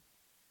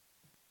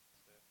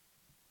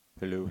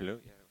Hello, hello.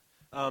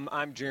 Yeah.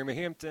 I'm Jeremy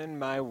Hampton.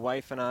 My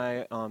wife and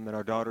I and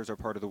our daughters are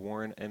part of the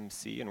Warren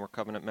MC, and we're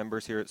covenant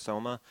members here at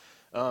Soma.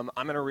 I'm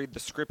going to read the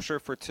scripture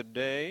for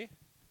today.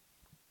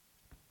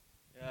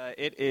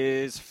 It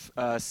is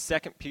 2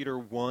 Peter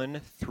 1,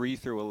 3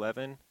 through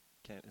 11.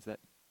 Is that?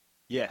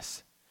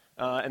 Yes.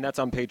 And that's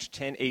on page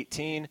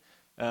 1018. You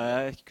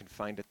can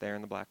find it there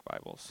in the Black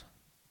Bibles.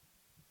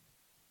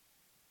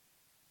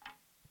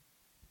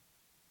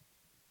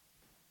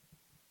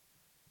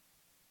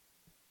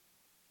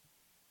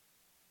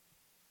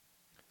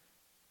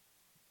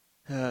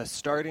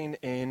 Starting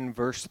in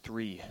verse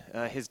 3,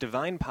 His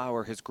divine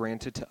power has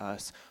granted to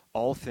us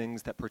all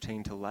things that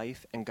pertain to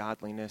life and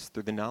godliness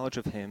through the knowledge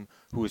of Him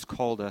who has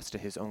called us to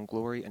His own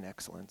glory and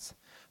excellence,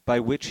 by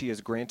which He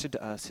has granted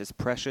to us His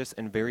precious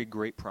and very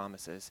great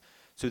promises,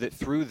 so that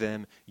through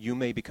them you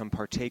may become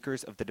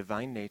partakers of the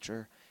divine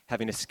nature,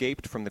 having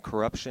escaped from the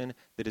corruption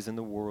that is in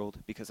the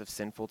world because of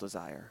sinful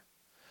desire.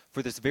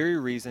 For this very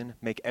reason,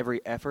 make every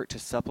effort to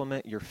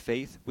supplement your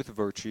faith with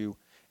virtue,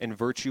 and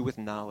virtue with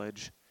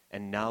knowledge,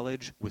 and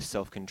knowledge with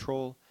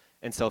self-control,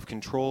 and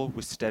self-control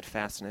with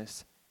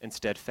steadfastness, and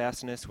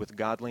steadfastness with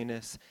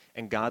godliness,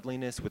 and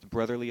godliness with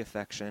brotherly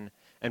affection,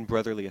 and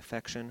brotherly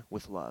affection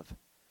with love.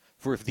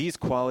 For if these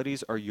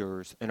qualities are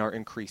yours and are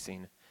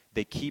increasing,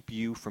 they keep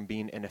you from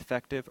being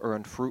ineffective or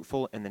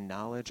unfruitful in the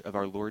knowledge of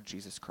our Lord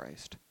Jesus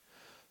Christ.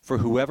 For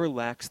whoever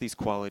lacks these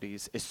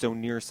qualities is so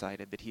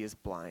nearsighted that he is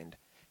blind,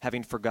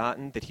 having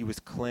forgotten that he was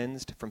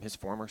cleansed from his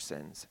former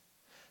sins.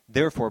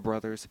 Therefore,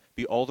 brothers,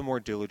 be all the more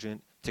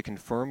diligent to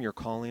confirm your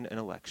calling and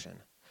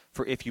election.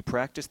 For if you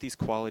practice these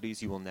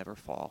qualities, you will never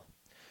fall.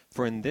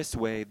 For in this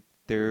way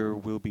there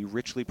will be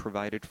richly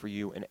provided for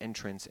you an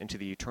entrance into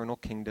the eternal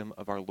kingdom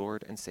of our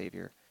Lord and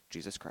Savior,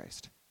 Jesus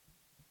Christ.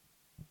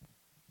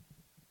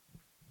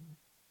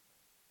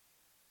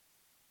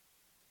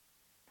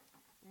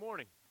 Good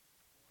morning.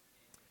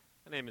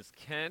 My name is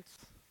Kent.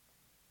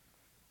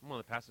 I'm one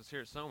of the pastors here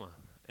at Soma,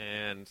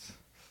 and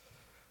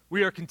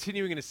we are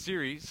continuing in a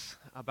series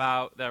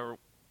about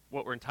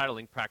what we're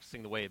entitling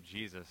Practicing the Way of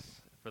Jesus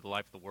for the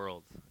Life of the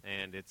World.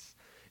 And it's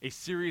a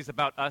series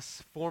about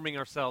us forming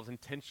ourselves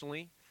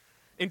intentionally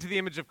into the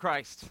image of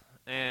Christ.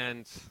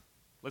 And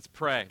let's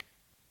pray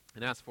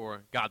and ask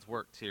for God's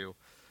work to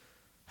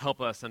help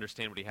us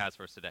understand what He has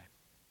for us today.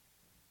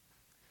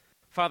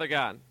 Father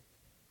God,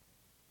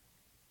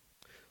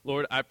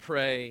 Lord, I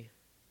pray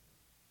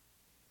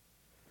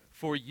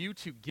for you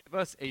to give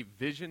us a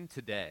vision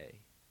today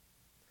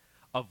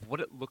of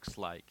what it looks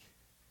like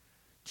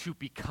to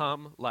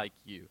become like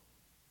you.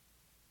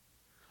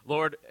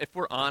 Lord, if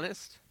we're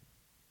honest,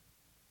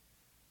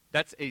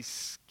 that's a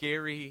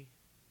scary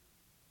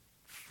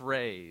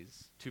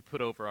phrase to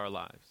put over our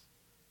lives.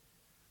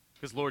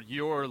 Because, Lord,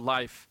 your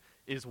life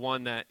is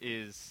one that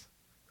is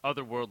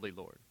otherworldly,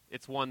 Lord.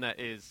 It's one that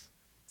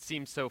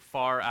seems so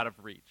far out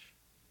of reach.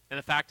 And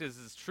the fact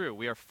is, it's true.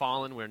 We are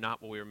fallen. We're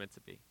not what we were meant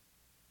to be.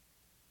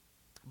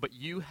 But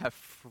you have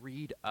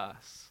freed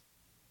us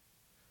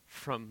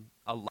from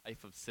a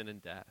life of sin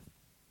and death.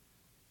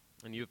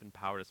 And you have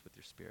empowered us with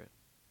your Spirit.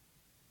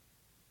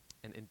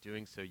 And in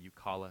doing so, you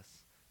call us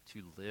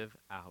to live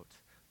out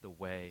the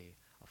way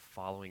of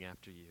following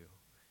after you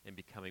and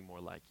becoming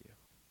more like you.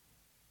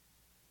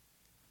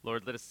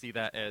 Lord, let us see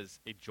that as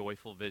a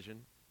joyful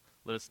vision.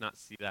 Let us not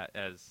see that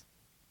as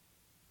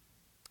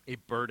a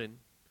burden.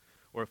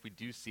 Or if we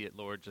do see it,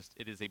 Lord, just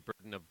it is a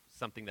burden of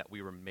something that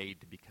we were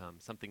made to become,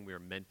 something we were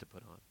meant to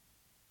put on.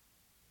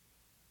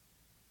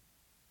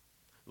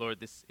 Lord,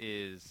 this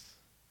is,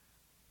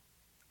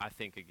 I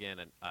think, again,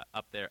 an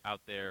out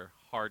there,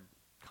 hard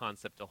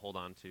concept to hold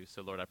on to.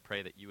 So, Lord, I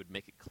pray that you would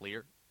make it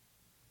clear.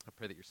 I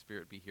pray that your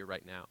Spirit be here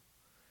right now,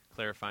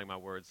 clarifying my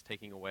words,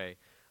 taking away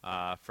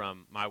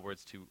from my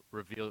words to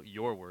reveal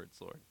your words,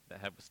 Lord,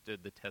 that have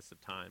stood the test of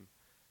time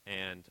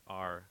and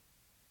are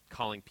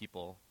calling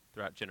people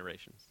throughout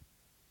generations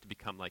to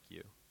become like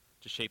you,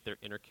 to shape their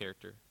inner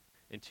character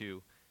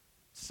into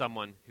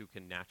someone who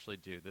can naturally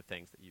do the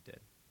things that you did.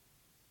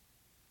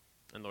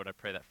 And Lord, I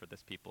pray that for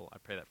this people. I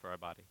pray that for our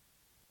body.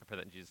 I pray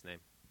that in Jesus' name.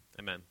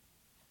 Amen.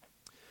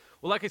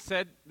 Well, like I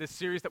said, this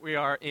series that we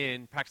are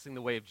in, Practicing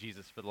the Way of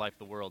Jesus for the Life of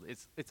the World,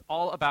 it's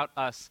all about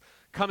us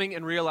coming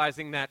and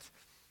realizing that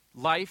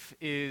life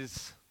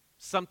is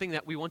something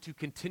that we want to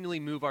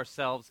continually move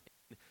ourselves in,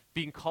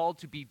 being called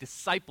to be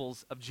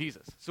disciples of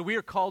Jesus. So we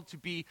are called to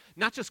be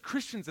not just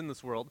Christians in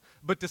this world,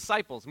 but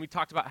disciples. And we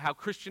talked about how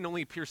Christian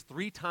only appears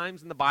 3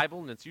 times in the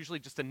Bible, and it's usually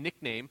just a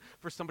nickname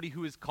for somebody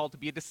who is called to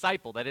be a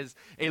disciple. That is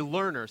a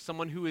learner,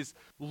 someone who is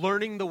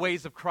learning the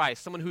ways of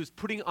Christ, someone who is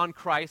putting on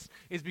Christ,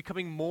 is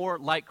becoming more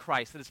like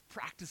Christ, that is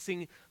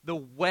practicing the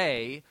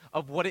way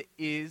of what it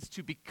is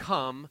to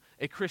become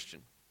a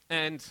Christian.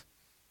 And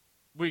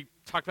we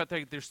talked about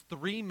that there's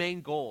 3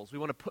 main goals we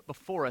want to put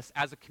before us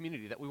as a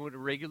community that we want to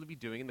regularly be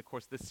doing in the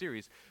course of this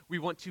series. We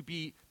want to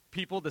be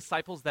people,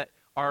 disciples that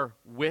are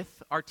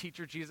with our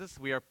teacher Jesus.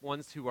 We are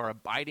ones who are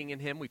abiding in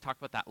him. We talked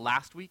about that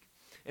last week.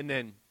 And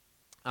then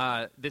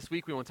This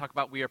week we want to talk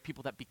about we are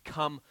people that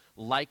become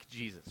like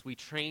Jesus. We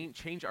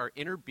change our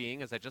inner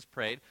being, as I just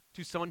prayed,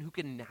 to someone who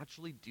can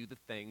naturally do the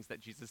things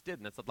that Jesus did.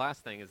 And that's the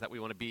last thing, is that we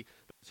want to be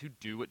those who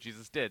do what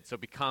Jesus did. So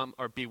become,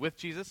 or be with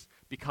Jesus,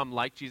 become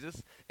like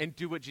Jesus, and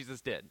do what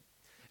Jesus did.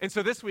 And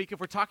so this week, if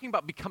we're talking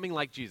about becoming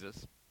like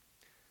Jesus,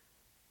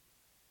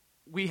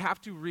 we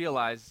have to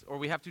realize, or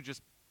we have to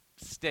just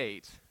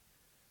state,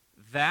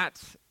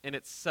 that in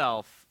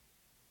itself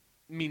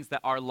means that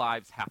our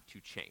lives have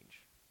to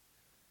change.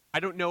 I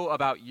don't know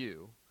about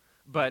you,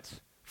 but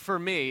for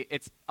me,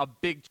 it's a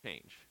big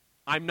change.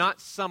 I'm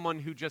not someone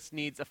who just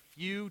needs a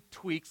few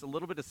tweaks, a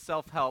little bit of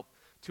self-help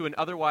to an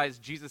otherwise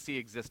Jesus-y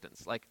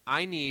existence. Like,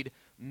 I need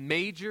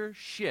major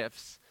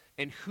shifts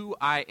in who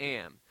I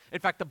am. In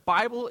fact, the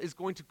Bible is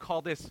going to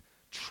call this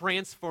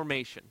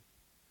transformation.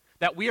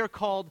 That we are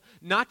called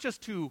not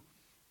just to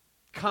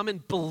come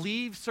and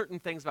believe certain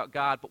things about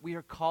God, but we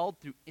are called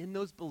through, in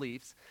those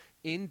beliefs,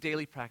 in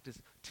daily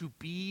practice, to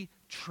be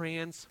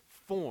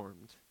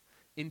transformed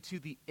into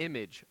the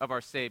image of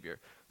our Savior.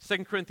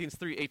 2 Corinthians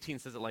 3:18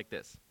 says it like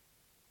this: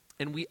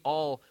 "And we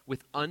all,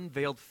 with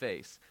unveiled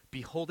face,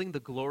 beholding the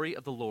glory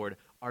of the Lord,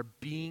 are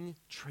being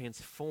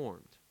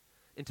transformed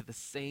into the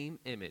same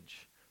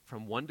image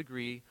from one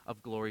degree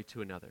of glory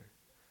to another.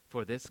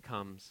 For this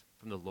comes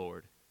from the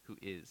Lord, who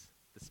is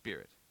the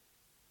Spirit."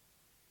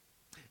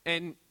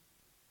 And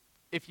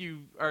if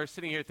you are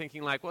sitting here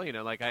thinking like, well,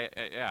 like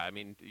I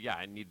need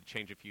to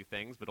change a few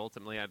things, but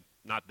ultimately I'm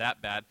not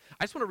that bad.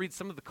 I just want to read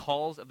some of the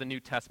calls of the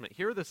New Testament.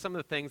 Here are some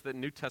of the things that the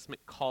New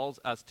Testament calls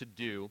us to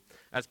do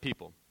as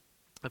people.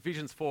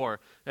 Ephesians 4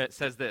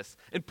 says this: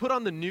 "And put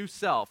on the new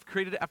self,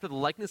 created after the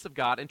likeness of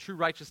God in true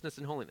righteousness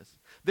and holiness.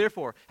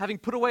 Therefore, having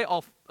put away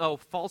all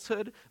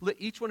falsehood, let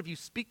each one of you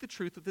speak the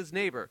truth with his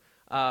neighbor,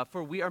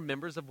 for we are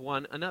members of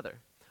one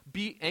another.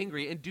 Be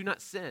angry and do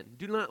not sin.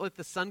 Do not let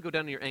the sun go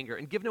down in your anger,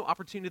 and give no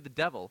opportunity to the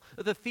devil.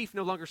 Let the thief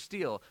no longer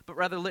steal, but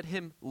rather let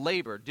him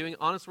labor, doing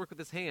honest work with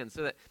his hands,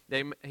 so that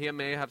he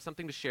may have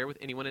something to share with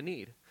anyone in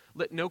need.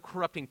 Let no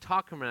corrupting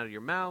talk come out of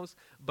your mouths,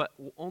 but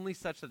only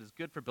such that is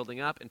good for building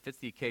up and fits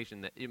the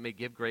occasion, that it may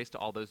give grace to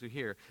all those who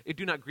hear. And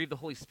do not grieve the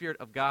Holy Spirit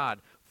of God,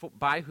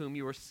 by whom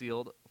you are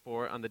sealed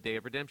for on the day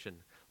of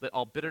redemption. Let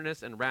all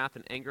bitterness and wrath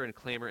and anger and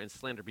clamor and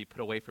slander be put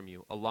away from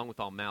you, along with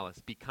all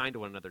malice. Be kind to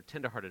one another,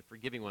 tenderhearted,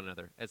 forgiving one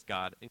another, as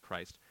God in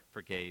Christ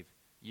forgave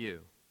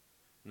you."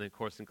 And then, of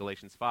course, in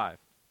Galatians 5,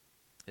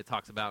 it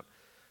talks about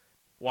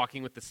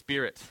walking with the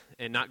Spirit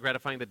and not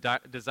gratifying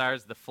the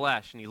desires of the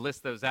flesh. And he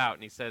lists those out,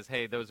 and he says,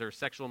 hey, those are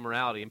sexual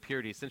immorality,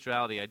 impurity,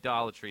 sensuality,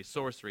 idolatry,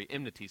 sorcery,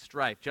 enmity,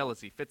 strife,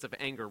 jealousy, fits of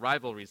anger,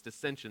 rivalries,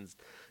 dissensions,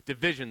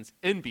 divisions,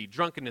 envy,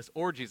 drunkenness,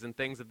 orgies, and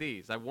things of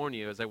these. I warn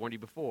you, as I warned you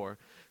before,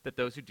 that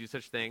those who do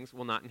such things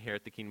will not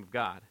inherit the kingdom of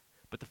God.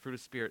 But the fruit of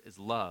the Spirit is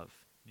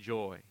love,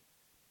 joy,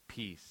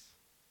 peace,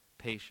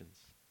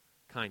 patience,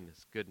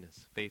 kindness,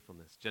 goodness,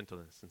 faithfulness,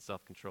 gentleness, and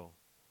self-control.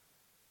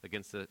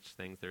 Against such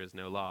things there is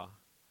no law.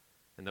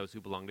 And those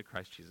who belong to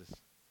Christ Jesus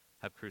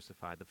have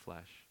crucified the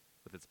flesh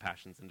with its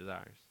passions and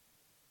desires.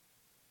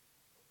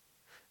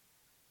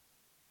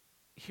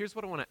 Here's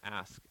what I want to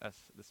ask us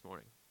this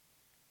morning.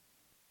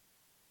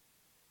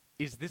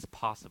 Is this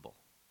possible?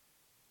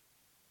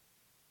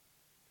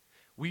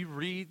 We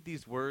read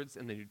these words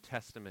in the New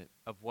Testament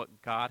of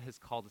what God has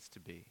called us to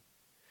be.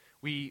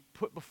 We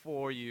put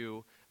before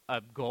you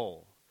a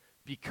goal: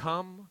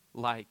 become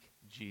like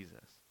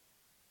Jesus.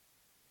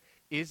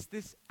 Is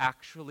this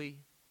actually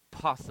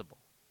possible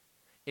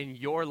in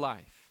your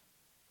life,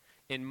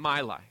 in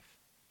my life?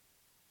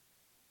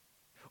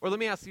 Or let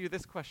me ask you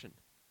this question: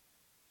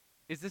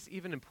 is this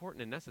even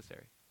important and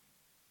necessary?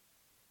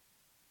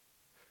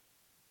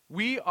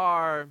 We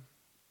are,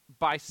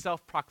 by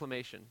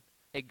self-proclamation,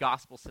 a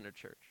gospel-centered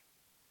church.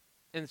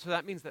 And so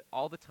that means that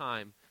all the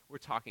time we're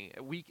talking,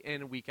 week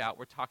in and week out,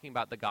 we're talking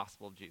about the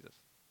gospel of Jesus.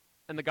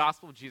 And the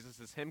gospel of Jesus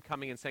is him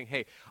coming and saying,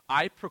 hey,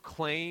 I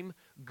proclaim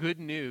good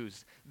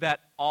news that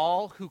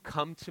all who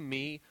come to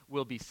me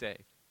will be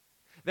saved.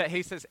 That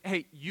he says,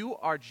 hey, you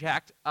are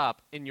jacked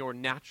up in your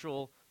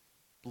natural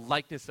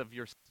likeness of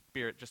your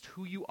spirit. Just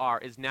who you are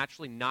is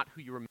naturally not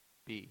who you were meant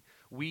to be.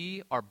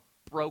 We are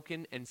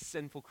broken and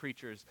sinful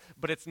creatures.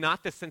 But it's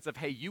not the sense of,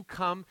 hey, you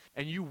come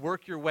and you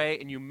work your way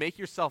and you make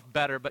yourself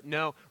better. But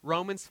no,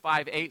 Romans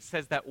 5:8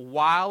 says that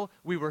while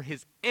we were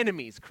his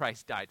enemies,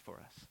 Christ died for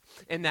us.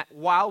 And that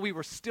while we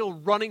were still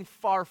running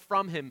far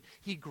from him,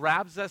 he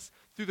grabs us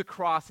through the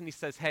cross and he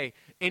says, hey,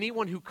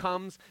 anyone who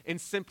comes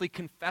and simply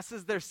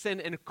confesses their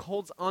sin and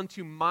holds on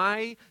to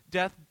my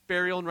death,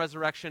 burial, and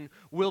resurrection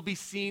will be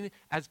seen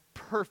as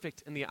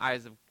perfect in the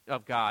eyes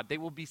of God. They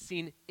will be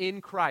seen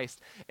in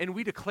Christ. And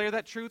we declare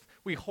that truth.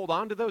 We hold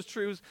on to those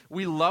truths.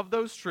 We love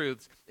those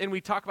truths. And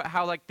we talk about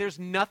how there's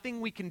nothing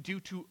we can do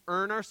to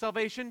earn our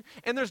salvation,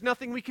 and there's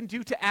nothing we can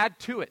do to add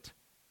to it.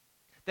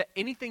 That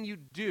anything you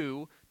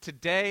do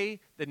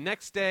today, the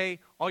next day,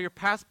 all your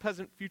past,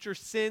 present, future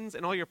sins,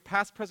 and all your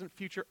past, present,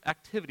 future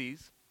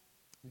activities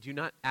do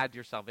not add to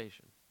your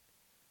salvation.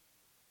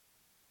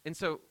 And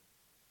so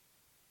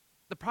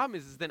the problem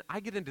is then I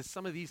get into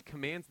some of these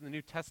commands in the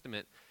New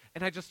Testament,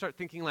 And I just start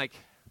thinking like,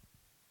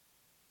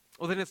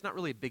 well, then it's not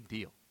really a big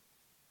deal.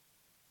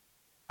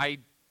 I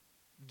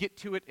get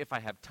to it if I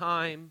have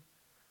time.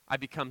 I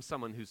become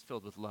someone who's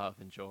filled with love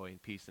and joy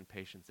and peace and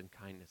patience and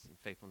kindness and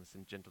faithfulness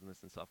and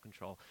gentleness and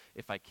self-control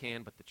if I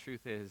can. But the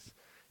truth is,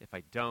 if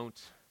I don't,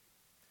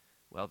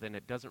 well, then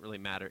it doesn't really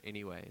matter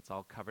anyway. It's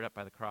all covered up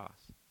by the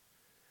cross.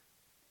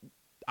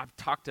 I've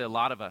talked to a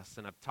lot of us,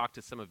 and I've talked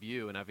to some of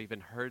you, and I've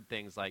even heard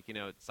things like,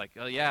 it's like,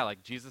 oh yeah,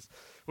 like Jesus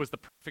was the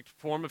perfect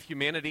form of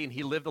humanity, and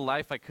he lived a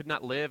life I could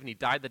not live, and he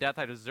died the death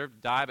I deserved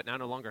to die, but now I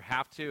no longer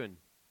have to.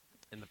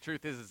 And the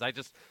truth is I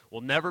just will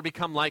never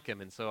become like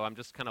him, and so I'm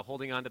just kind of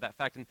holding on to that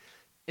fact.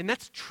 And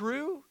that's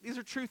true. These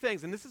are true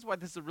things, and this is why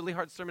this is a really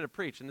hard sermon to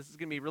preach, and this is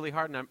going to be really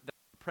hard, and I'm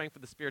praying for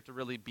the Spirit to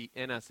really be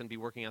in us and be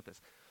working out this.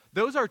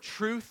 Those are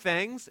true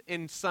things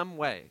in some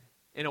way,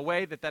 in a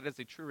way that is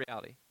a true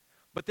reality.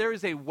 But there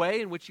is a way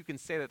in which you can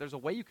say that. There's a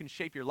way you can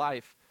shape your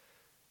life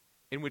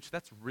in which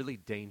that's really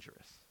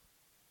dangerous.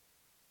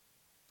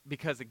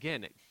 Because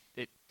again,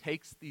 it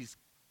takes these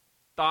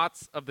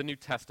thoughts of the New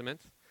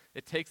Testament,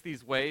 it takes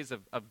these ways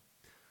of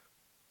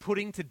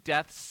putting to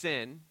death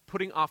sin,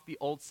 putting off the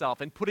old self,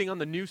 and putting on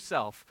the new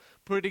self,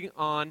 putting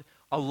on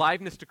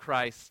aliveness to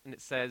Christ, and it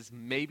says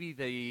maybe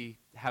they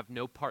have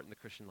no part in the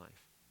Christian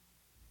life.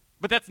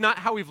 But that's not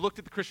how we've looked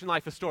at the Christian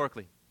life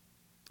historically.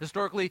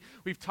 Historically,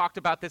 we've talked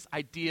about this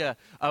idea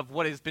of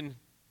what has been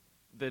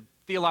the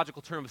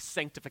theological term of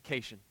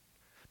sanctification,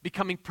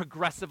 becoming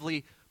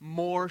progressively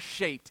more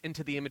shaped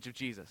into the image of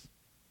Jesus.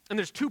 And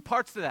there's two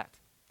parts to that.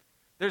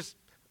 There's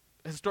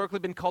historically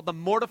been called the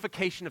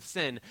mortification of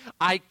sin.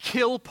 I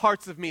kill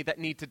parts of me that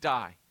need to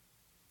die.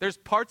 There's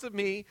parts of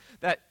me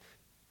that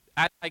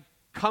as I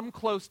come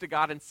close to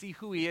God and see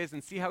who he is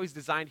and see how he's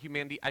designed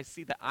humanity, I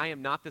see that I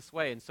am not this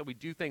way. And so we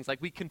do things like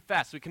we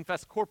confess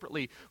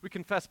corporately, we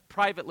confess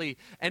privately,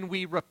 and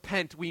we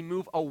repent. We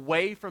move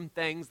away from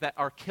things that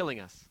are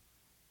killing us.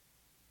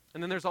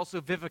 And then there's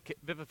also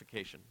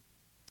vivification.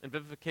 And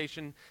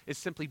vivification is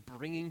simply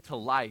bringing to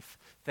life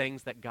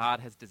things that God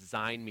has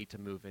designed me to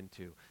move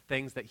into,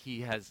 things that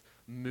he has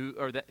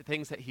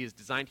things that he has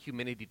designed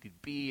humanity to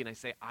be. And I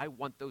say, I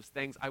want those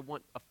things. I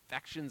want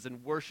affections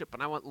and worship,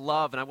 and I want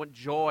love, and I want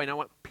joy, and I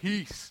want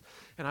peace,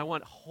 and I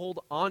want to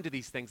hold on to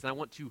these things, and I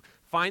want to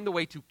find the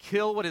way to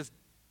kill what is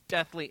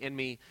deathly in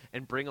me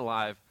and bring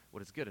alive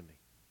what is good in me.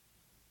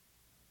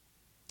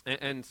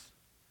 And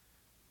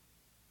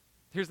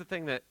here's the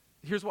thing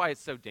here's why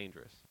it's so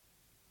dangerous.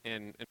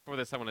 And for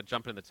this, I want to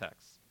jump into the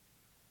text.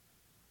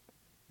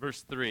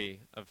 Verse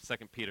 3 of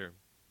 2 Peter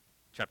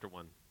chapter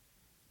 1,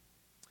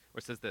 where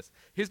it says this: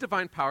 His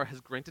divine power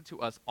has granted to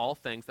us all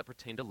things that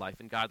pertain to life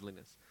and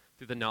godliness,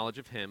 through the knowledge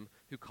of him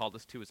who called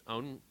us to his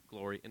own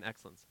glory and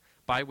excellence,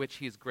 by which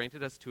he has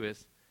granted us to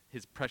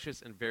his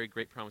precious and very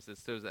great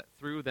promises, so that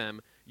through them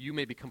you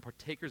may become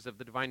partakers of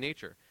the divine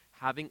nature,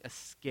 having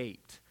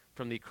escaped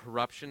from the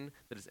corruption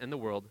that is in the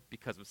world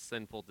because of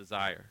sinful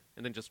desire.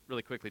 And then just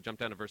really quickly, jump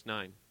down to verse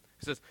 9.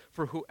 It says,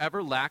 for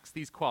whoever lacks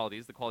these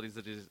qualities, the qualities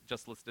that is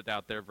just listed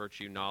out there,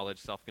 virtue, knowledge,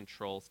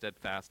 self-control,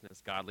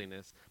 steadfastness,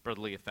 godliness,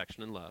 brotherly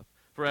affection, and love,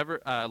 for whoever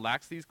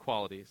lacks these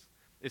qualities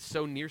is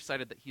so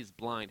nearsighted that he is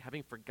blind,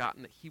 having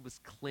forgotten that he was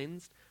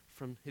cleansed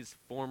from his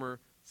former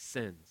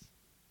sins.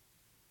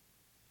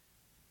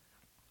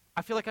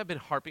 I feel like I've been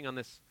harping on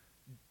this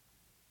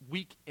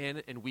week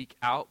in and week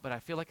out, but I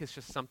feel like it's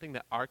just something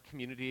that our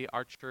community,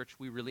 our church,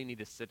 we really need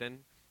to sit in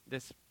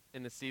this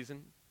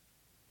season.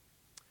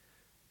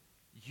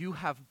 You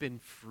have been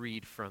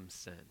freed from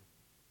sin.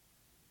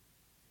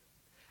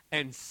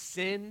 And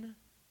sin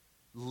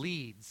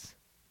leads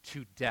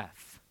to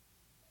death.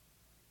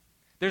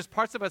 There's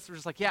parts of us that are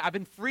just like, yeah, I've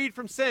been freed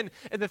from sin.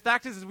 And the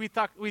fact is we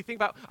think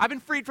about, I've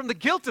been freed from the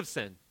guilt of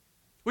sin,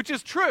 which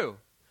is true.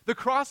 The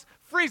cross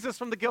frees us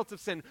from the guilt of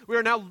sin. We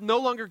are now no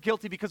longer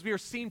guilty because we are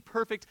seen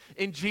perfect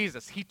in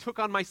Jesus. He took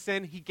on my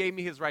sin. He gave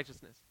me his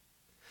righteousness.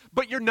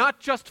 But you're not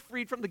just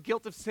freed from the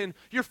guilt of sin.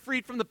 You're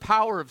freed from the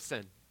power of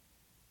sin.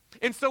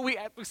 And so we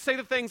say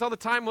the things all the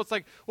time. Well, it's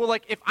like,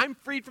 if I'm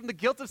freed from the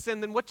guilt of sin,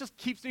 then what just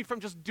keeps me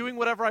from just doing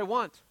whatever I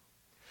want?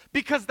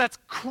 Because that's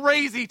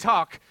crazy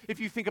talk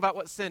if you think about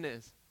what sin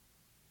is.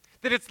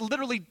 That it's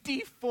literally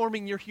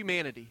deforming your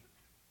humanity.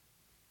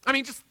 I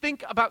mean, just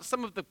think about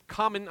some of the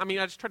common, I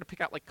just try to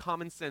pick out like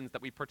common sins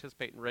that we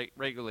participate in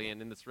regularly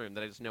in this room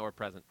that I just know are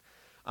present.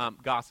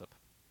 Gossip.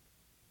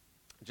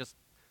 Just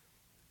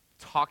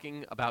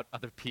talking about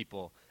other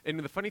people. And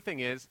the funny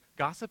thing is,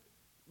 gossip,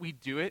 we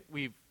do it,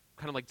 we've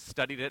kind of like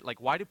studied it. Like,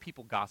 why do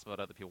people gossip about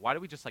other people? Why do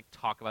we just like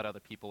talk about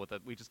other people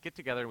we just get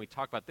together and we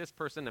talk about this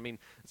person?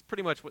 It's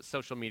pretty much what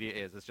social media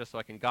is. It's just so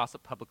I can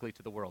gossip publicly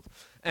to the world.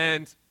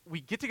 And we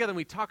get together and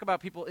we talk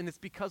about people, and it's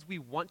because we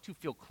want to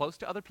feel close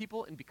to other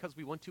people and because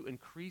we want to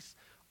increase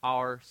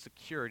our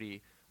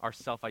security, our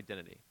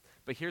self-identity.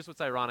 But here's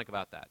what's ironic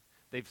about that.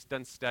 They've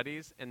done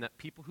studies, and that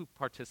people who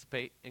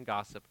participate in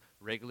gossip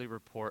regularly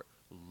report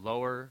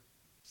lower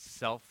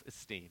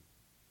self-esteem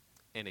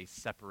and a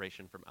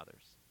separation from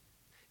others.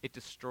 It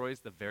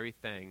destroys the very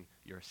thing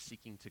you're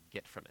seeking to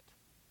get from it.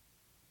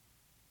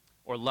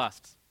 Or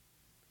lust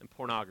and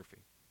pornography.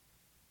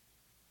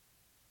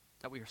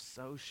 That we are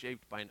so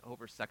shaped by an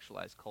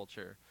over-sexualized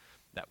culture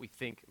that we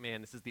think,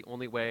 man, this is the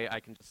only way I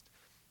can just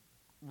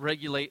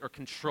regulate or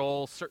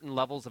control certain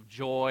levels of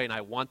joy, and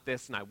I want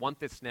this now.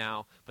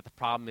 But the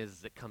problem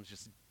is it comes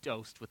just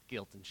dosed with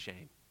guilt and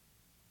shame.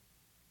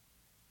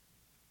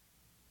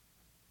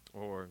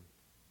 Or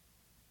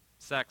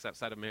sex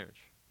outside of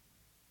marriage.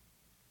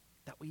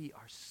 That we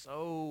are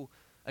so,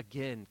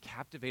 again,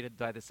 captivated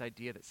by this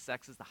idea that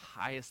sex is the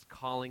highest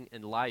calling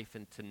in life,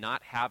 and to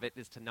not have it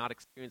is to not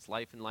experience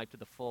life and life to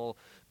the full.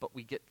 But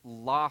we get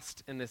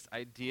lost in this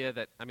idea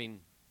that,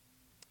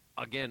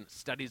 again,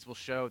 studies will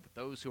show that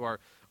those who are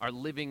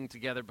living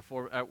together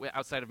before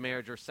outside of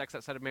marriage or sex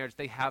outside of marriage,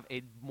 they have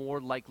a more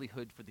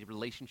likelihood for the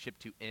relationship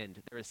to end.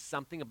 There is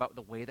something about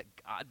the way that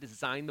God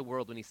designed the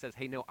world when he says,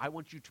 hey, no, I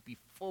want you to be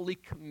fully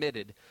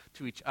committed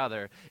to each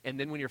other. And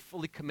then when you're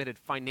fully committed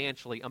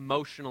financially,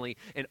 emotionally,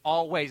 in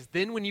all ways,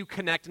 then when you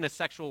connect in a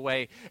sexual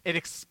way, it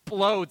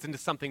explodes into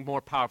something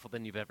more powerful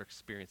than you've ever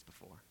experienced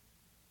before.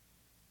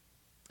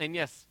 And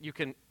yes, you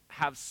can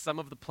have some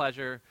of the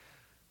pleasure,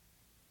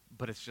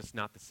 but it's just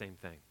not the same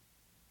thing.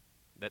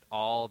 That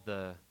all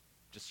the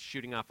just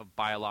shooting off of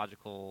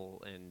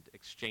biological and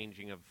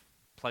exchanging of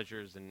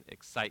pleasures and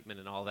excitement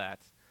and all that,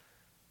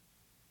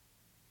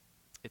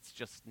 it's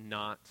just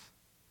not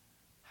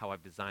how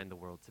I've designed the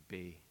world to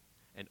be.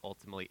 And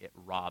ultimately, it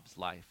robs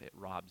life. It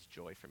robs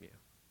joy from you.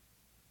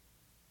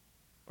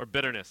 Or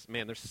bitterness.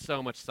 Man, there's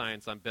so much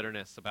science on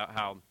bitterness about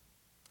how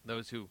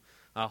those who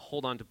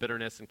hold on to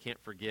bitterness and can't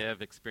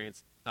forgive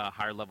experience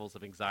higher levels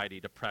of anxiety,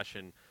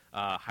 depression,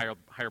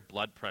 higher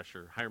blood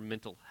pressure, higher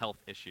mental health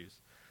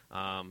issues,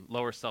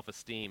 lower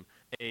self-esteem,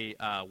 a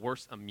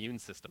worse immune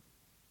system,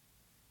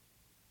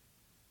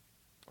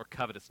 or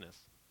covetousness.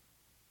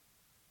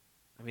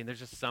 There's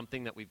just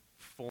something that we've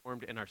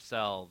formed in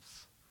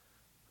ourselves,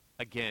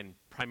 again,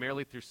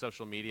 primarily through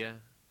social media.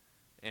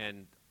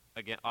 And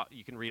again,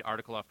 you can read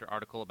article after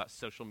article about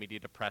social media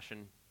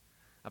depression,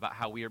 about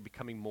how we are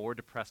becoming more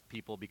depressed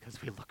people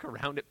because we look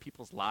around at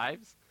people's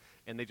lives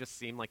and they just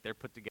seem like they're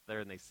put together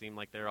and they seem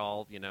like they're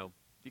all,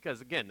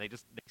 because again, they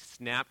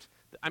snapped.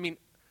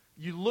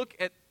 You look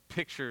at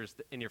pictures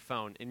in your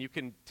phone and you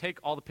can take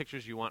all the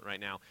pictures you want right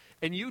now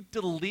and you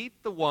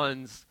delete the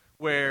ones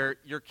where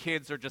your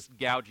kids are just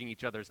gouging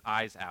each other's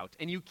eyes out.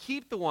 And you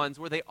keep the ones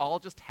where they all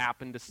just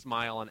happen to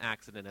smile on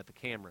accident at the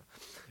camera.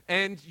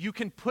 And you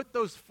can put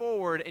those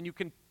forward and you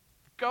can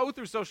go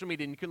through social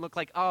media and you can look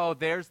like, oh,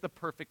 there's the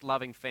perfect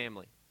loving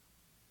family.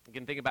 You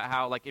can think about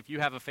how, if you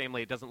have a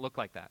family, it doesn't look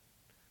like that.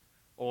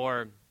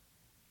 Or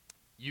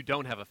you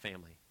don't have a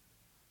family,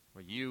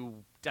 or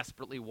you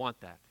desperately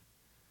want that.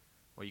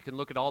 Or you can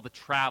look at all the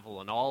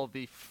travel and all of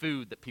the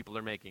food that people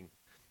are making.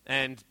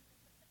 And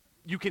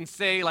you can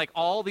say,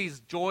 all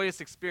these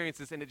joyous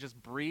experiences, and it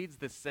just breeds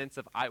this sense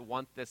of, I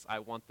want this, I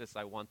want this,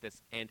 I want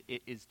this, and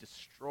it is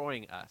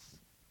destroying us.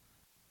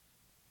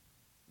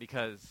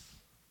 Because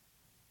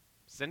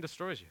sin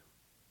destroys you.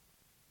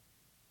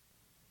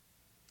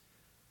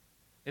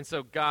 And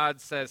so God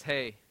says,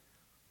 hey,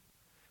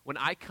 when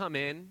I come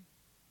in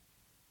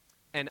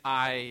and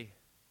I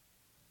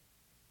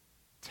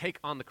take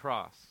on the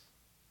cross,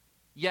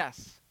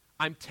 yes,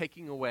 I'm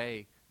taking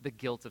away the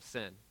guilt of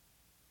sin.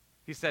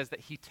 He says that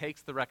he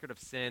takes the record of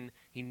sin,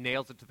 he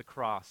nails it to the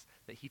cross,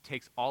 that he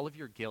takes all of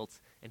your guilt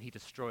and he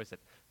destroys it.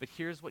 But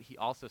here's what he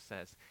also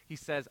says. He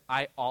says,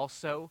 I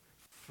also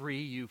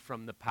free you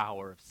from the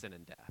power of sin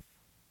and death.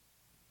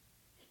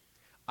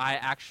 I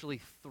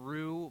actually,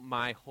 through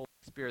my Holy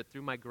Spirit,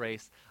 through my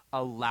grace,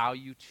 allow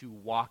you to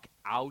walk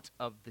out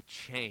of the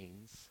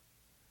chains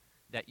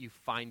that you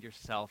find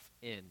yourself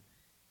in.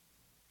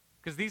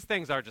 Because these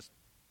things are just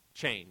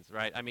chains,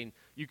 right?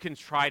 You can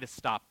try to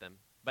stop them,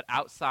 but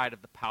outside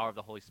of the power of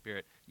the Holy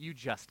Spirit, you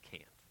just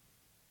can't.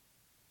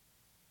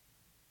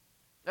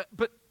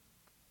 But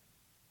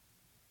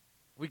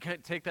we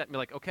can't take that and be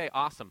like, okay,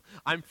 awesome.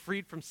 I'm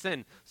freed from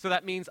sin, so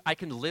that means I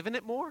can live in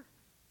it more?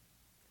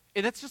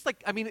 And that's just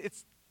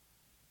it's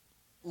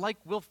like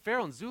Will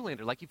Ferrell in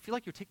Zoolander. You feel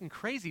like you're taking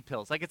crazy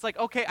pills.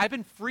 Okay, I've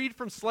been freed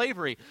from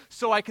slavery,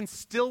 so I can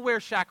still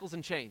wear shackles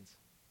and chains.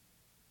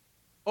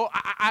 Oh,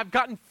 I've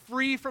gotten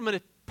free from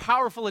a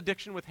powerful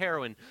addiction with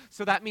heroin,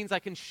 so that means I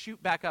can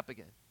shoot back up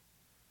again.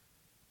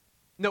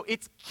 No,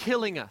 it's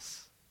killing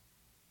us.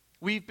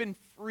 We've been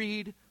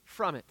freed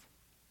from it.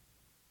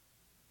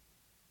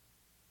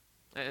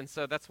 And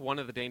so that's one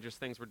of the dangerous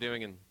things we're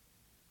doing. And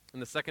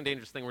the second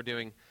dangerous thing we're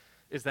doing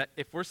is that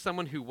if we're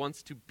someone who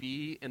wants to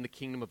be in the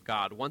kingdom of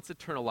God, wants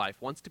eternal life,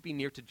 wants to be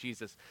near to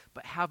Jesus,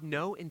 but have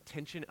no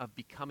intention of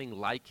becoming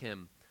like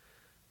him,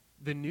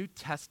 the New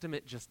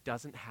Testament just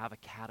doesn't have a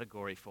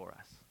category for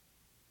us.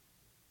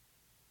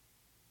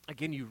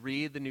 Again, you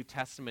read the New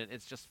Testament,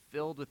 it's just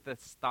filled with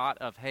this thought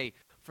of, hey,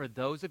 for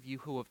those of you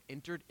who have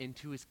entered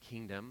into his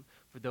kingdom,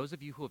 for those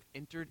of you who have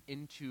entered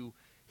into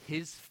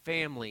his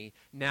family,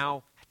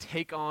 now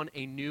take on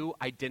a new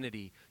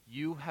identity.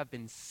 You have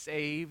been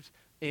saved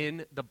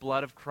in the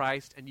blood of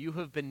Christ, and you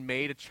have been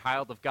made a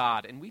child of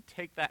God. And we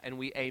take that and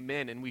we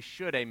amen, and we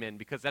should amen,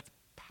 because that's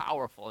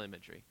powerful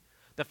imagery.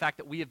 the fact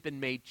that we have been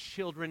made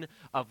children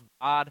of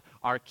God,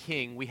 our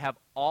King. We have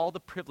all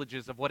the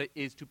privileges of what it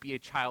is to be a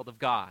child of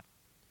God.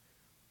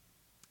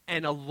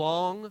 And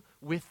along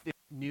with this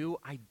new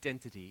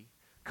identity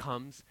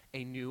comes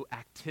a new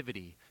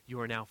activity. You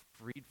are now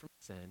freed from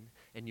sin,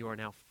 and you are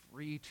now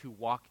free to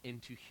walk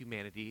into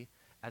humanity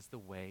as the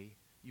way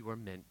you are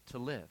meant to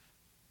live.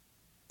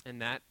 And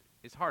that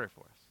is harder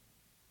for us.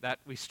 That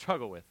we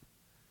struggle with.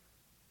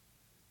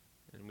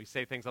 And we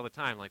say things all the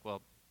time like,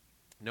 well,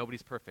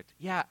 nobody's perfect.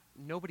 Yeah,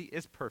 nobody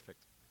is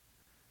perfect.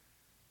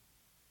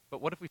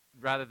 But what if we,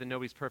 rather than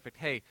nobody's perfect,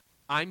 hey,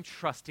 I'm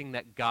trusting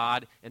that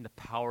God and the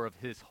power of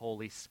his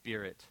Holy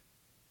Spirit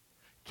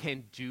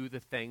can do the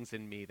things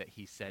in me that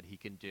he said he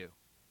can do.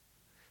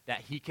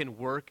 That he can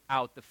work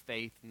out the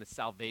faith and the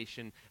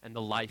salvation and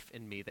the life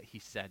in me that he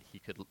said he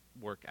could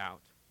work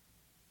out.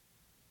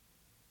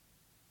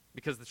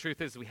 Because the truth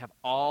is, we have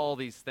all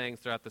these things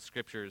throughout the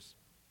scriptures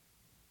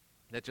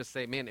that just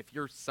say, man, if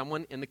you're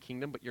someone in the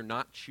kingdom, but you're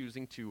not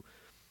choosing to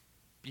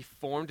be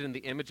formed in the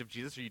image of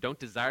Jesus, or you don't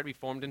desire to be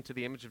formed into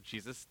the image of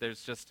Jesus,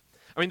 there's just,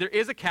 there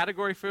is a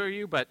category for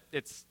you, but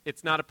it's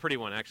not a pretty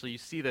one. Actually, you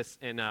see this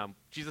in,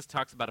 Jesus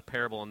talks about a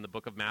parable in the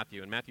book of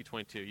Matthew, in Matthew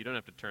 22. You don't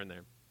have to turn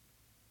there.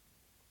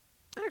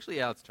 Actually,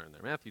 yeah, let's turn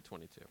there. Matthew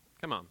 22.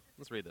 Come on,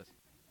 let's read this.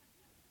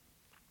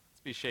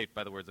 Let's be shaped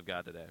by the words of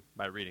God today,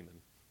 by reading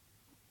them.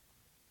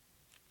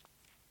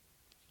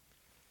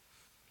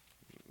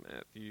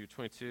 Matthew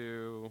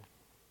 22.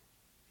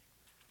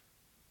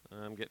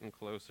 I'm getting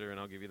closer, and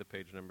I'll give you the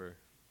page number.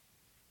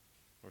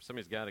 Or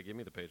somebody's got to give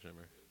me the page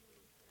number.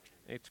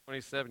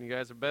 827. You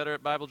guys are better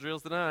at Bible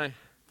drills than I.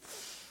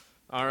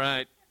 All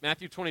right.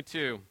 Matthew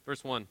 22,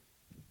 verse 1.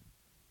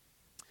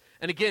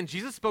 And again,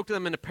 Jesus spoke to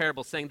them in a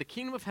parable, saying, the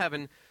kingdom of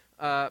heaven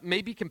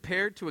may be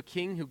compared to a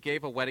king who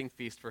gave a wedding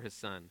feast for his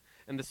son,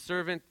 and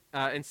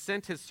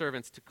sent his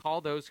servants to call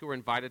those who were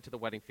invited to the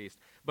wedding feast,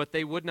 but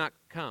they would not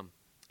come.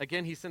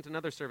 Again, he sent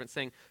another servant,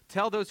 saying,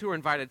 tell those who are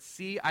invited,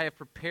 see, I have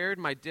prepared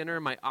my dinner,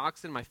 my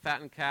oxen, my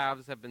fattened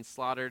calves have been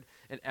slaughtered,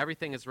 and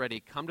everything is ready.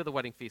 Come to the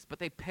wedding feast. But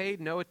they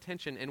paid no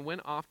attention and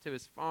went off to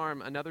his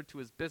farm, another to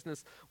his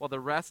business, while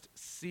the rest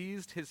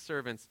seized his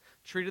servants,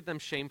 treated them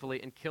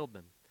shamefully, and killed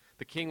them.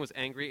 The king was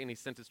angry, and he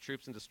sent his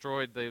troops and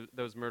destroyed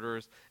those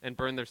murderers and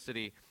burned their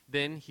city.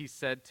 Then he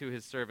said to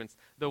his servants,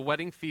 the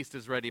wedding feast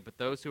is ready, but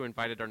those who are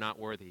invited are not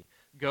worthy.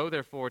 Go,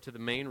 therefore, to the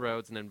main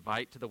roads and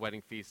invite to the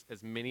wedding feast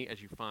as many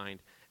as you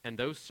find. And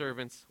those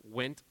servants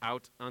went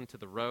out onto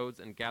the roads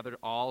and gathered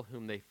all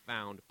whom they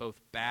found,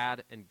 both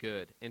bad and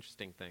good.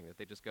 Interesting thing, that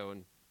they just go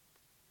and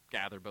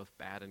gather both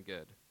bad and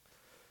good.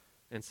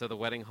 And so the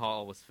wedding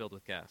hall was filled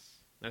with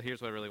guests. Now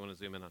here's what I really want to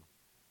zoom in on.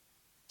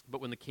 But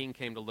when the king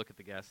came to look at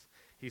the guests,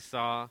 he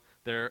saw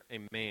there a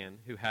man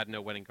who had no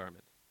wedding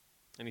garment.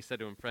 And he said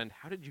to him, friend,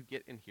 how did you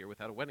get in here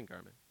without a wedding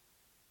garment?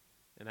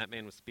 And that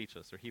man was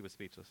speechless, or he was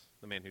speechless,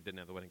 the man who didn't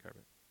have the wedding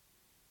garment.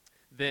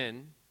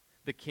 Then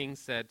the king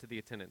said to the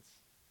attendants,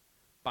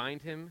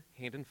 bind him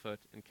hand and foot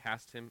and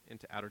cast him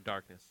into outer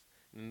darkness.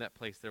 And in that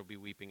place there will be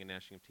weeping and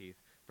gnashing of teeth,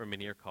 for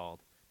many are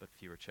called, but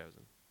few are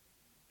chosen.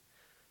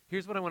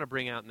 Here's what I want to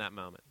bring out in that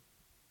moment.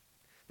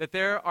 That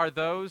there are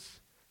those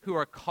who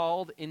are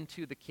called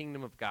into the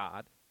kingdom of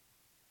God.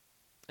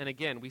 And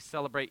again, we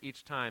celebrate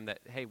each time that,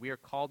 hey, we are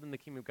called in the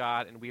kingdom of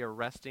God and we are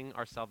resting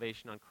our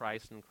salvation on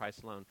Christ and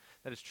Christ alone.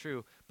 That is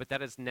true, but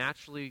that is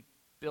naturally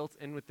built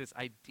in with this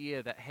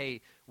idea that, hey,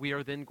 we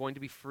are then going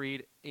to be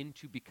freed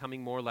into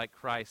becoming more like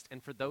Christ.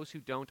 And for those who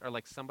don't, are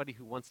like somebody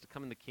who wants to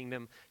come in the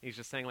kingdom, and he's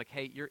just saying like,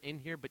 hey, you're in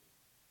here, but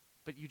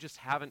you just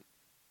haven't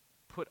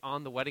put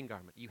on the wedding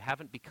garment. You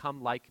haven't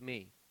become like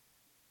me.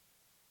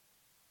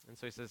 And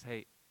so he says,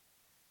 hey,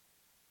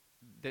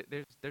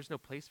 there's no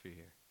place for you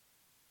here.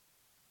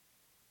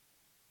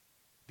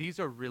 These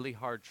are really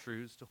hard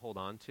truths to hold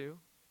on to.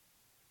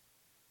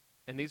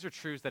 And these are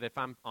truths that, if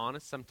I'm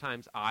honest,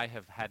 sometimes I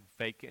have had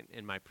vacant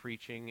in my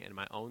preaching and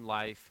my own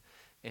life.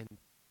 And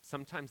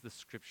sometimes the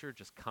scripture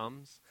just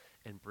comes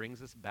and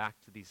brings us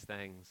back to these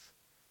things,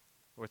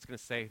 where it's going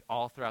to say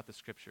all throughout the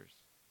scriptures,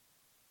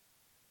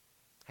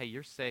 hey,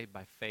 you're saved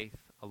by faith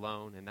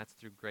alone, and that's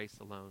through grace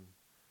alone.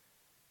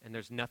 And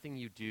there's nothing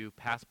you do,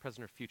 past,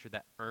 present, or future,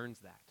 that earns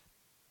that.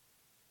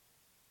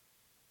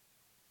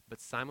 But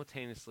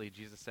simultaneously,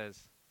 Jesus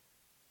says,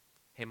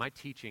 hey, my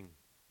teaching,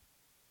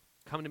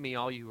 come to me,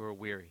 all you who are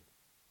weary,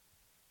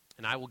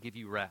 and I will give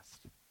you rest.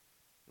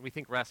 And we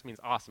think rest means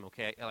awesome,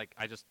 okay? Like,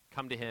 I just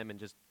come to him and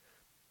just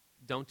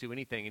don't do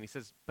anything. And he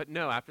says, but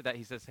no, after that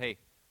he says, hey,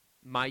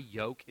 my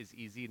yoke is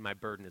easy and my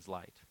burden is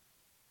light.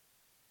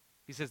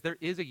 He says, there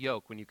is a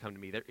yoke when you come to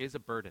me. There is a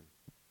burden.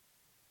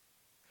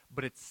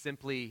 But it's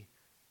simply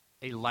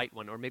a light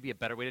one, or maybe a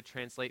better way to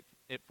translate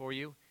it for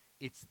you,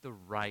 it's the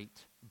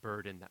right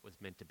burden that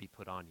was meant to be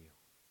put on you.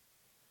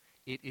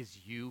 It is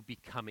you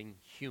becoming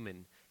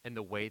human in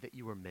the way that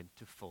you were meant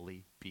to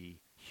fully be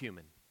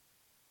human.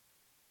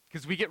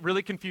 Because we get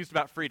really confused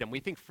about freedom. We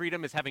think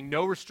freedom is having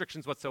no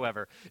restrictions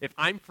whatsoever. If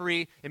I'm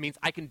free, it means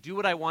I can do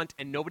what I want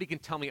and nobody can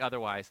tell me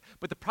otherwise.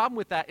 But the problem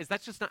with that is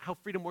that's just not how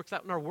freedom works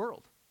out in our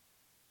world.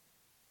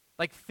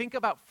 Like, think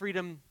about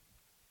freedom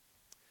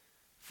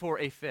for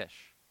a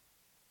fish.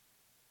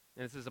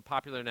 And this is a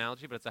popular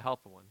analogy, but it's a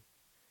helpful one.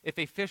 If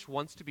a fish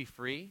wants to be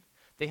free,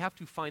 they have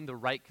to find the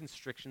right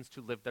constrictions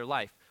to live their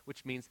life,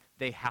 which means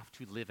they have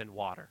to live in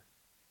water.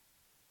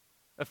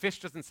 A fish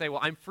doesn't say, well,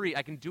 I'm free,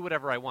 I can do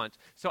whatever I want,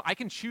 so I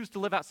can choose to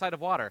live outside of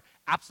water.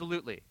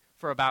 Absolutely.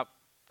 For about,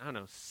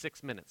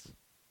 6 minutes.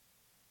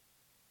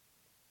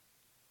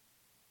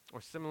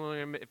 Or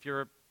similarly, if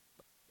you're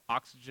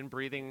oxygen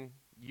breathing,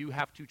 you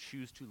have to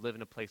choose to live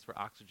in a place where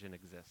oxygen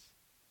exists.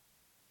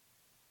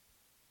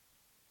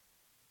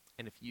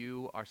 And if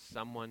you are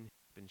someone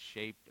who's been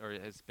shaped or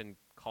has been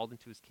called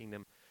into his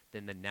kingdom,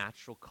 then the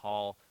natural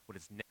call, what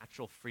is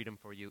natural freedom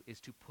for you,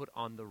 is to put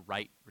on the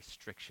right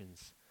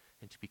restrictions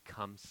and to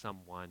become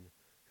someone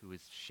who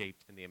is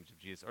shaped in the image of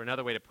Jesus. Or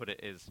another way to put it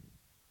is,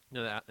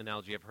 that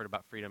analogy I've heard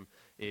about freedom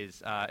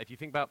is if you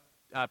think about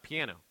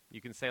piano, you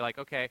can say like,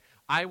 okay,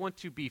 I want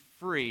to be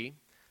free,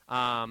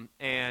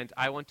 and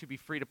I want to be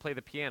free to play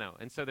the piano.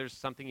 And so there's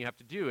something you have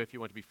to do if you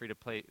want to be free to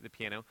play the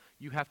piano.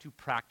 You have to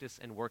practice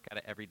and work at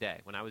it every day.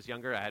 When I was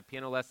younger, I had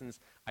piano lessons.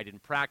 I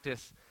didn't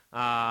practice.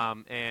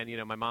 And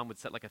my mom would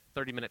set like a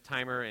 30-minute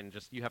timer and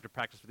just, you have to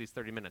practice for these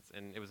 30 minutes.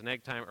 And it was an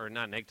egg timer, or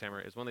not an egg timer.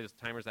 It was one of those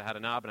timers that had a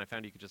knob, and I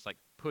found you could just like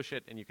push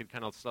it, and you could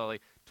kind of slowly,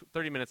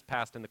 30 minutes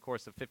passed in the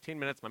course of 15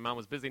 minutes. My mom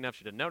was busy enough,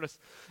 she didn't notice.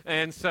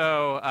 And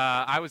so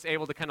I was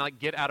able to kind of like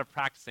get out of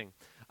practicing.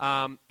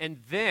 And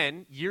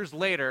then, years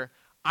later,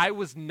 I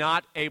was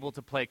not able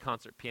to play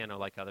concert piano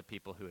like other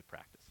people who had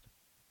practiced.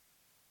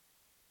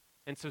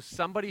 And so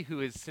somebody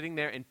who is sitting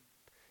there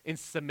and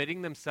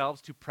submitting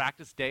themselves to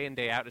practice day in,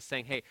 day out is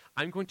saying, hey,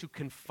 I'm going to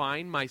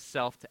confine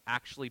myself to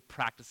actually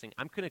practicing.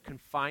 I'm going to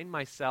confine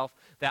myself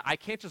that I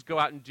can't just go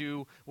out and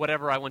do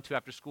whatever I want to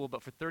after school,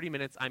 but for 30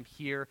 minutes I'm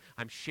here,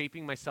 I'm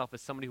shaping myself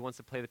as somebody who wants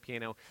to play the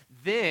piano.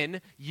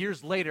 Then,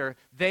 years later,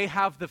 they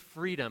have the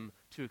freedom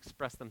to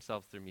express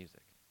themselves through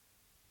music.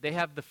 They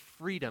have the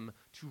freedom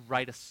to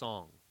write a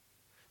song.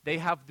 They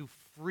have the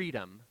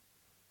freedom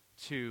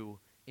to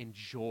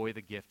enjoy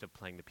the gift of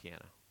playing the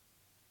piano.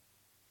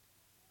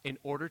 In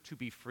order to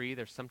be free,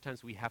 there's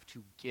sometimes we have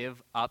to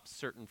give up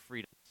certain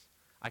freedoms.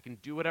 I can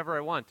do whatever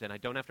I want and I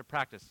don't have to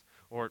practice.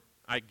 Or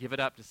I give it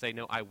up to say,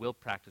 no, I will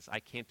practice.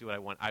 I can't do what I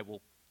want. I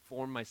will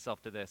form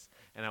myself to this,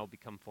 and I will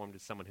become formed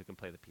as someone who can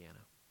play the piano.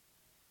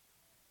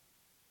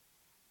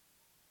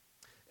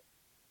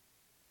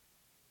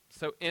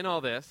 So in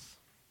all this,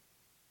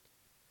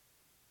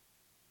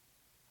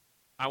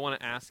 I want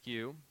to ask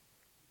you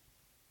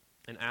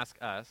and ask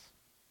us.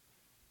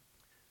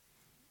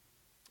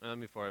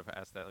 Before I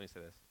ask that, let me say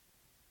this.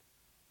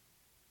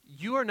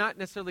 You are not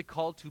necessarily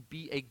called to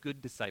be a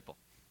good disciple.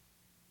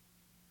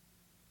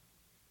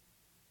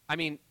 I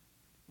mean,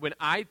 when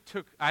I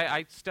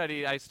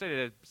studied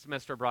a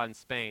semester abroad in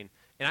Spain,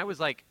 and I was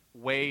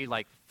way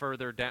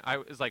further down. I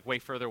was way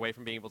further away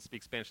from being able to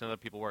speak Spanish than other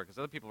people were, because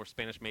other people were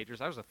Spanish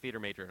majors. I was a theater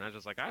major, and I was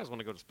just I just want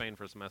to go to Spain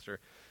for a semester.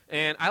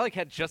 And I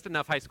had just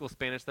enough high school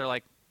Spanish. They're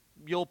like,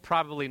 you'll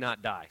probably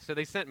not die. So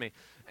they sent me.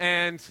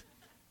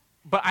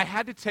 But I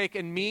had to take,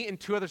 and me and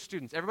 2 other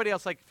students, everybody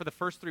else, for the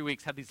first 3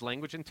 weeks, had these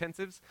language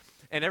intensives,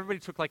 and everybody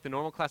took, the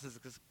normal classes,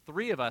 because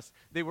 3 of us,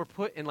 they were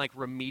put in,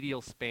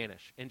 remedial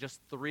Spanish, and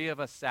just 3 of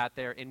us sat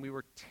there, and we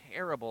were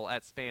terrible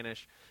at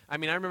Spanish. I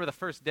mean, I remember the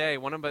first day,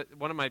 one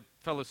of my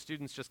fellow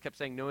students just kept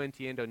saying, no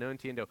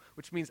entiendo,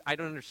 which means I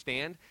don't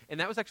understand,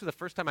 and that was actually the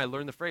first time I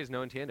learned the phrase,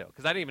 no entiendo,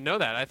 because I didn't even know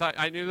that.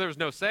 I knew there was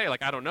no say,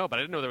 I don't know, but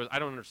I didn't know there was, I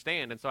don't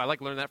understand, and so I,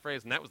 learned that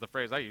phrase, and that was the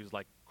phrase I used,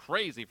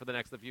 crazy for the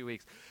next few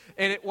weeks.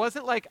 And it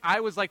wasn't I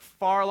was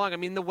far along. I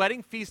mean, the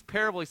wedding feast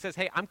parable, he says,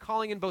 hey, I'm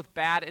calling in both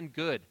bad and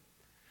good.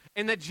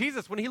 And that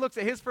Jesus, when he looks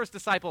at his first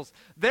disciples,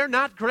 they're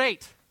not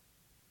great.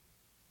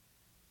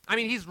 I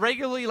mean, he's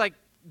regularly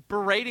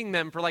berating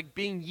them for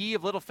being ye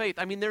of little faith.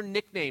 I mean, their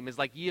nickname is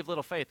ye of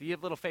little faith. Ye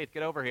of little faith,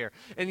 get over here.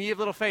 And ye of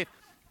little faith,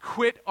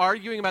 quit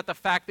arguing about the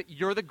fact that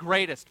you're the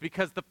greatest,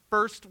 because the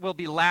first will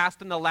be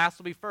last and the last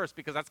will be first,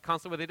 because that's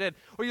constantly what they did.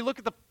 Or you look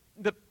at the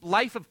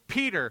life of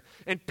Peter,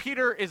 and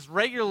Peter is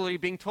regularly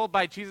being told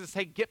by Jesus,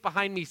 hey, get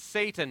behind me,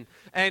 Satan.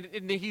 And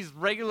he's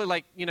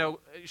regularly,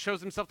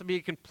 shows himself to be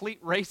a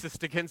complete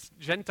racist against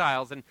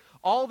Gentiles, and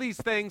all these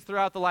things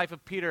throughout the life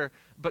of Peter.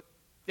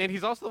 And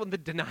he's also the one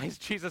that denies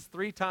Jesus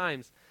 3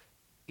 times.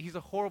 He's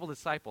a horrible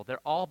disciple. They're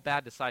all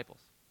bad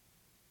disciples.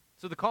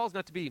 So the call is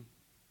not to be,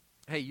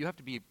 hey, you have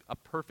to be a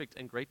perfect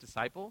and great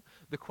disciple.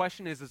 The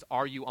question is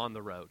are you on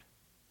the road?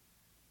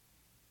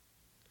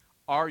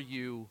 Are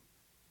you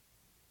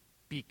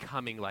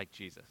becoming like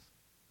Jesus?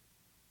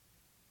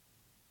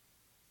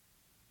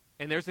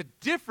 And there's a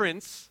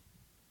difference,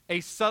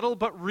 a subtle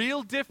but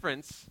real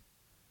difference,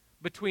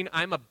 between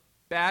I'm a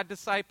bad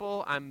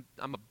disciple, I'm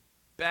a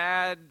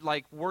bad,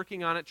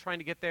 working on it, trying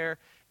to get there,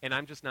 and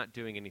I'm just not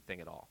doing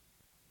anything at all.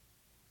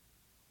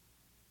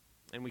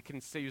 And we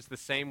can use the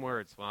same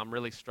words. Well, I'm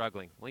really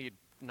struggling. Well, you're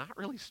not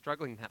really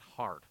struggling that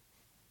hard.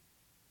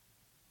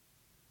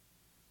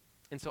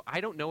 And so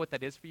I don't know what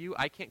that is for you.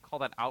 I can't call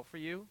that out for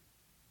you.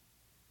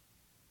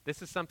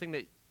 This is something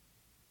that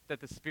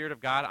the Spirit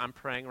of God, I'm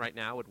praying right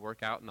now, would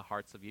work out in the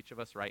hearts of each of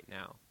us right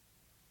now.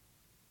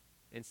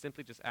 and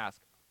simply just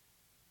ask,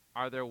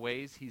 are there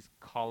ways he's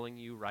calling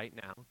you right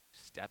now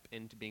to step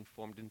into being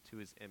formed into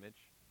his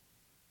image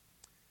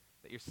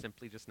that you're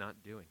simply just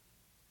not doing?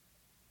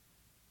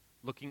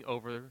 Looking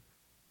over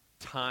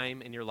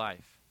time in your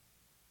life,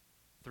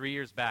 3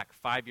 years back,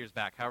 5 years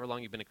back, however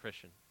long you've been a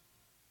Christian.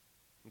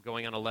 I'm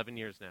going on 11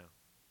 years now.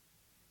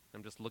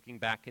 I'm just looking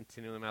back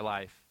continually in my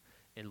life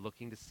and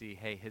looking to see,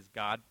 hey,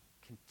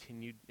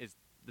 is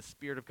the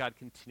Spirit of God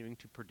continuing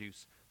to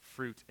produce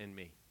fruit in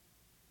me?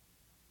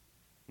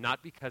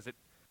 Not because it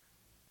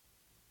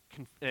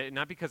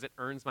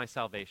earns my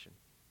salvation,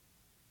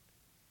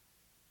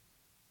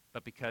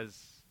 but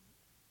because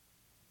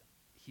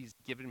he's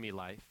given me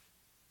life,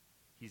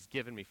 he's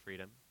given me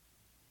freedom,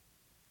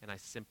 and I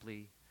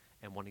simply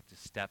am wanting to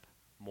step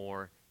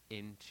more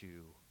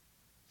into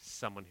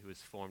someone who is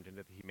formed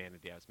into the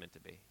humanity I was meant to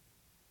be.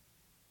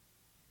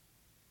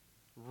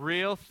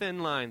 Real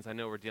thin lines I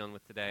know we're dealing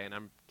with today, and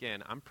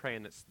I'm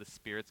praying that the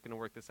Spirit's going to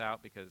work this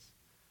out, because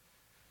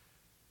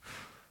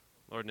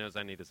Lord knows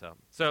I need his help.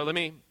 So let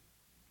me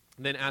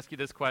then ask you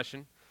this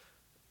question.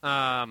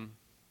 How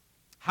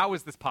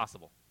is this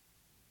possible?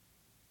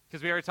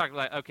 Because we already talked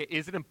about, okay,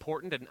 is it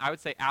important? And I would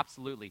say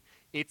absolutely.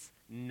 It's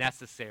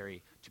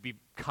necessary to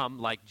become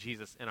like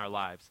Jesus in our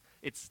lives.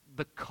 It's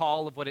the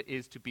call of what it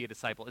is to be a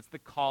disciple. It's the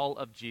call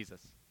of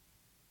Jesus.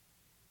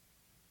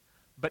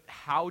 But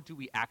how do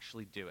we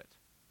actually do it?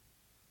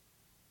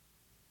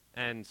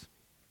 And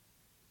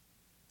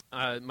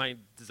my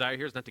desire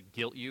here is not to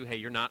guilt you. Hey,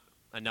 you're not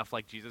enough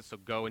like Jesus, so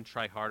go and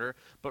try harder.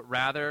 But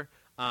rather,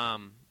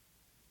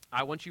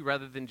 I want you,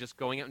 rather than just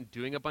going out and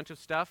doing a bunch of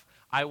stuff,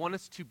 I want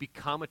us to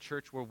become a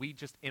church where we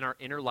just, in our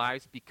inner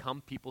lives,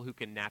 become people who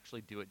can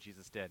naturally do what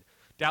Jesus did.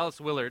 Dallas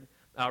Willard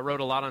wrote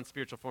a lot on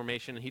spiritual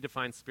formation, and he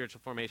defines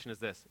spiritual formation as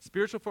this.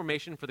 Spiritual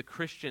formation for the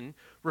Christian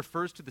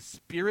refers to the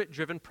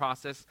spirit-driven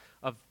process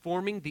of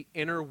forming the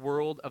inner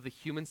world of the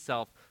human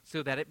self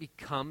so that it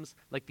becomes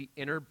like the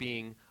inner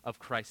being of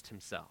Christ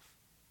himself.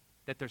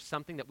 That there's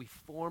something that we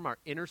form our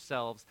inner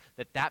selves,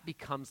 that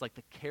becomes like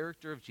the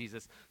character of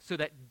Jesus, so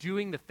that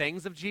doing the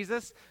things of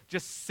Jesus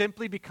just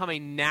simply become a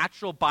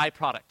natural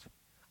byproduct.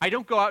 I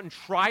don't go out and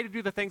try to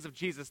do the things of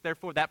Jesus,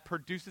 therefore that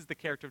produces the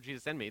character of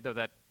Jesus in me, though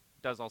that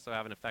does also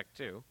have an effect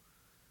too.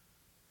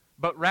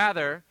 But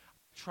rather,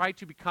 try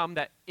to become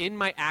that in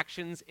my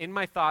actions, in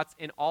my thoughts,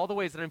 in all the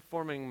ways that I'm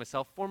forming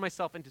myself, form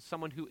myself into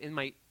someone who in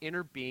my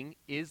inner being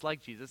is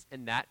like Jesus,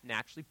 and that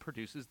naturally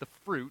produces the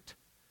fruit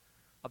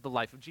of the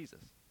life of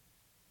Jesus.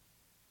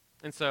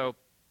 And so,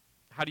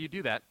 how do you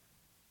do that?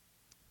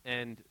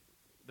 And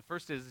the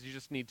first is you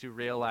just need to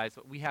realize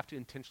that we have to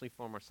intentionally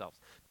form ourselves.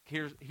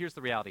 Here's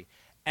the reality.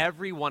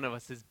 Every one of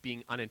us is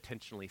being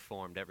unintentionally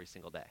formed every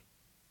single day.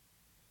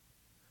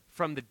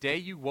 From the day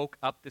you woke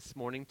up this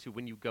morning to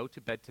when you go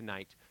to bed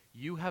tonight,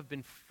 you have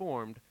been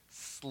formed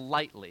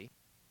slightly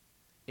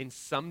in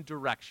some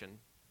direction,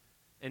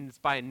 and it's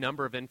by a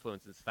number of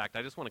influences. In fact,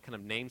 I just want to kind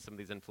of name some of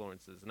these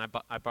influences, and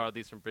I borrowed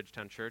these from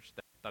Bridgetown Church.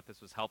 They thought this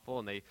was helpful,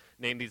 and they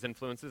named these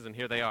influences, and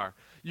here they are.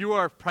 You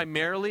are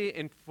primarily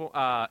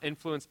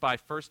influenced by,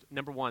 first,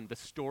 number one, the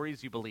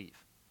stories you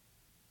believe.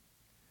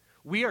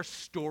 We are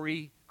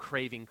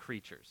story-craving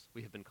creatures,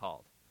 we have been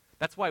called.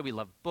 That's why we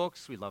love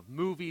books, we love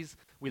movies,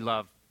 we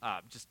love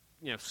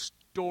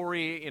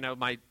story.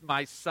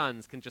 My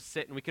sons can just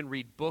sit and we can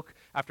read book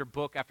after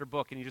book after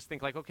book, and you just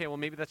think like, okay, well,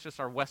 maybe that's just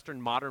our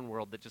Western modern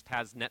world that just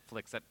has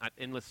Netflix at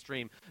endless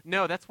stream.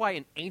 No, that's why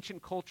in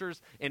ancient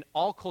cultures, in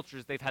all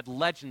cultures, they've had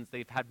legends,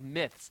 they've had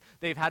myths,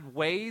 they've had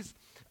ways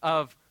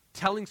of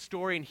telling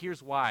story, and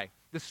here's why.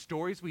 The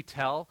stories we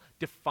tell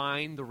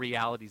define the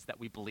realities that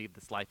we believe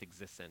this life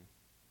exists in.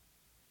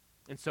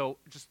 And so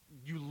just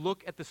you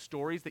look at the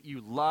stories that you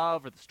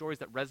love or the stories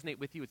that resonate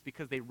with you, it's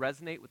because they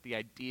resonate with the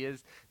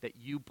ideas that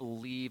you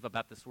believe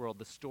about this world,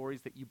 the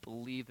stories that you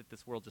believe that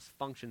this world just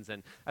functions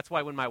in. That's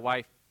why when my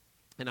wife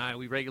and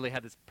we regularly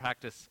had this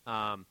practice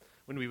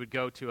when we would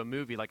go to a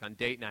movie, like on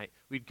date night,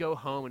 we'd go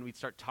home and we'd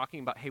start talking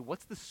about, hey,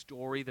 what's the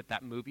story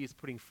that movie is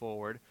putting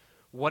forward?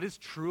 What is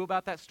true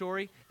about that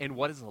story? And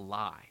what is a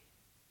lie?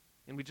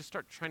 And we just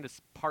start trying to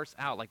parse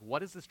out, like,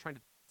 what is this trying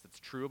to that's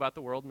true about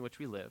the world in which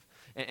we live,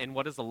 and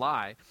what is a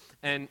lie.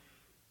 And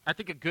I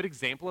think a good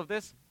example of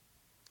this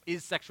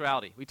is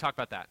sexuality. We talk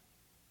about that.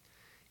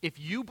 If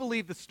you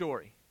believe the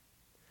story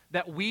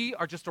that we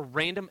are just a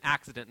random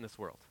accident in this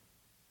world,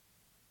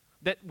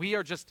 that we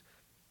are just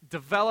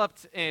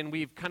developed and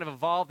we've kind of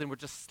evolved and we're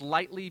just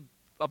slightly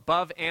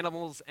above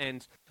animals,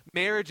 and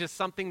marriage is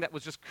something that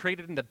was just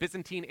created in the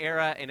Byzantine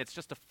era and it's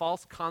just a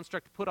false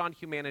construct put on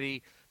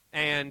humanity,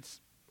 and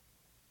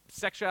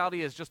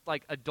sexuality is just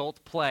like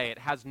adult play. It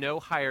has no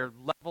higher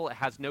level. It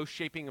has no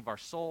shaping of our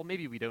soul.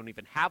 Maybe we don't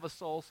even have a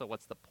soul, so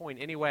what's the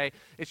point anyway?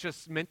 It's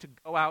just meant to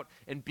go out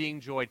and be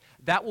enjoyed.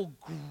 That will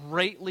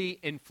greatly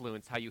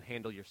influence how you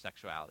handle your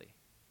sexuality,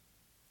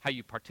 how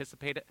you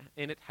participate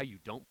in it, how you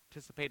don't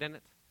participate in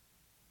it.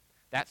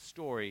 That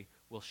story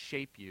will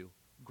shape you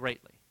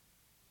greatly.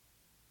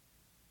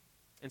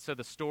 And so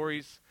the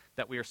stories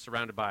that we are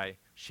surrounded by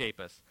shape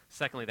us.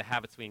 Secondly, the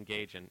habits we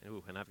engage in.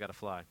 Ooh, and I've got to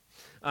fly.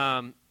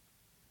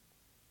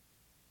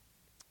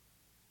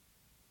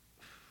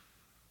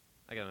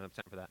 I got enough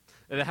time for that.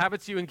 The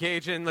habits you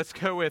engage in, let's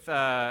go with,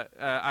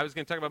 I was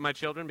going to talk about my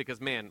children because,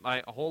 man,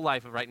 my whole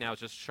life right now is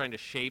just trying to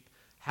shape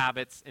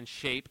habits and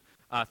shape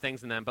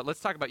things in them. But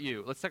let's talk about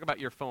you. Let's talk about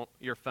your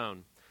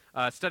phone.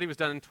 A study was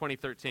done in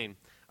 2013.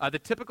 The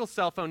typical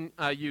cell phone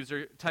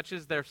user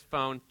touches their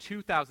phone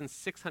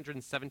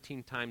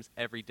 2,617 times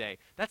every day.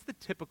 That's the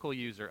typical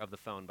user of the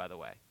phone, by the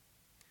way.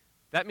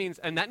 That means,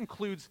 and that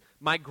includes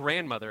my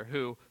grandmother,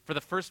 who, for the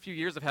first few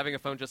years of having a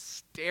phone, just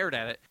stared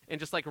at it and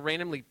just like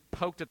randomly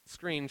poked at the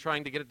screen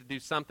trying to get it to do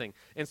something.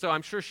 And so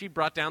I'm sure she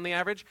brought down the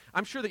average.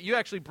 I'm sure that you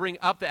actually bring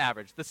up the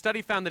average. The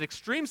study found that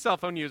extreme cell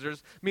phone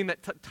users mean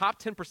that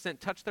top 10%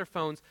 touch their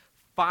phones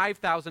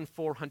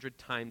 5,400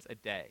 times a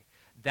day.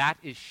 That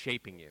is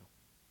shaping you.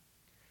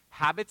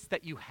 Habits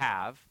that you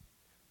have,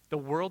 the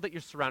world that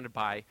you're surrounded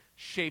by,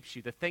 shapes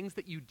you. The things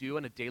that you do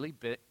on a daily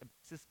basis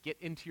get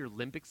into your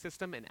limbic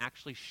system and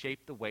actually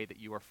shape the way that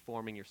you are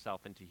forming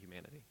yourself into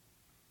humanity.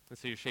 And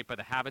so you're shaped by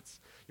the habits.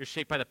 You're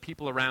shaped by the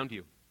people around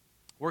you.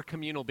 We're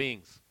communal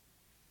beings.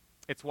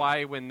 It's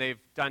why when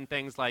they've done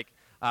things like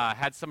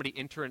had somebody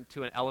enter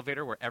into an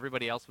elevator where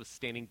everybody else was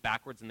standing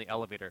backwards in the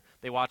elevator,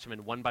 they watch them,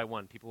 and one by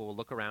one, people will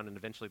look around, and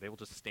eventually they will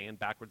just stand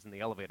backwards in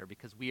the elevator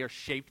because we are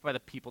shaped by the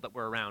people that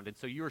we're around. And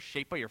so you are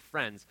shaped by your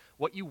friends.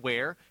 What you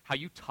wear, how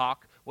you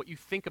talk, what you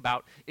think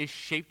about is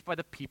shaped by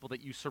the people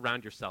that you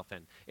surround yourself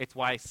in. It's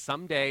why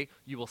someday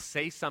you will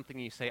say something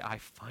and you say, I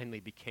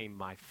finally became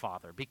my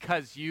father,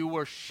 because you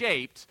were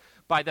shaped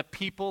by the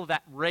people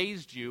that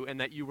raised you and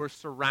that you were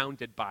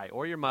surrounded by,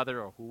 or your mother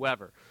or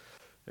whoever.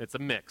 It's a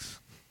mix.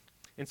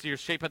 And so you're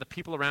shaped by the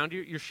people around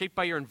you. You're shaped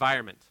by your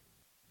environment.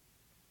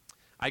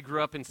 I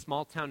grew up in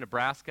small-town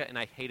Nebraska, and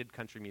I hated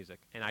country music,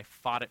 and I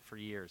fought it for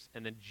years.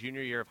 And then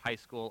junior year of high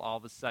school, all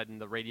of a sudden,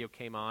 the radio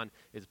came on,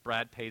 is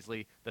Brad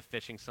Paisley, the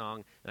fishing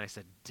song, and I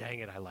said, dang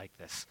it, I like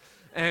this.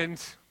 And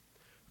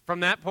from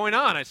that point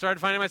on, I started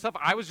finding myself,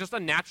 I was just a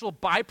natural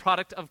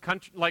byproduct of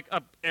country, like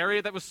an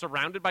area that was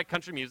surrounded by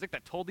country music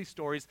that told these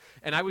stories,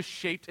 and I was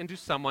shaped into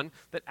someone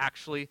that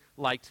actually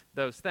liked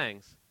those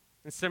things.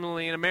 And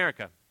similarly in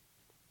America,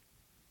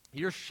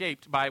 you're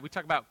shaped by, we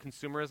talk about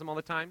consumerism all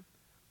the time.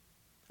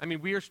 I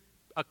mean, we are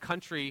a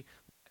country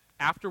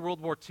after World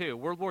War II.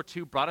 World War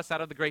II brought us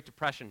out of the Great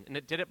Depression, and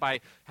it did it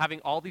by having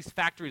all these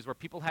factories where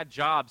people had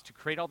jobs to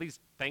create all these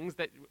things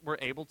that were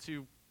able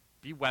to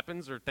be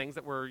weapons, or things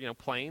that were,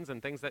 planes,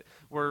 and things that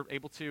were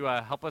able to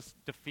help us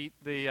defeat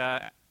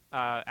the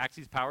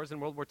Axis powers in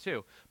World War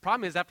II.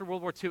 Problem is, after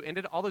World War II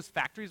ended, all those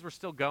factories were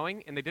still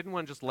going, and they didn't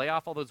want to just lay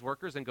off all those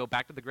workers and go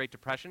back to the Great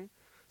Depression.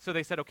 So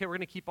they said, okay, we're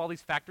going to keep all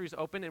these factories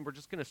open, and we're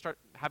just going to start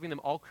having them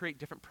all create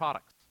different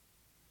products.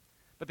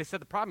 But they said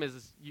the problem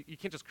is you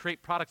can't just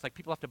create products, like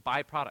people have to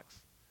buy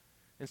products.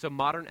 And so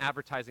modern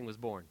advertising was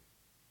born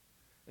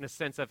in a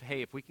sense of,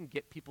 hey, if we can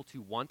get people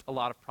to want a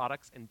lot of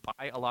products and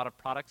buy a lot of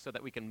products so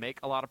that we can make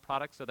a lot of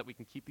products so that we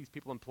can keep these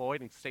people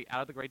employed and stay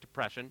out of the Great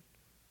Depression,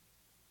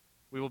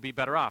 we will be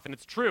better off. And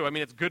it's true. I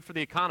mean, it's good for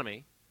the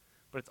economy,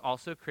 but it's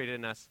also created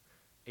in us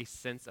a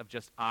sense of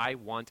just I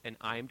want, and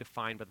I am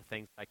defined by the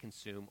things I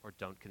consume or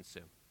don't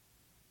consume.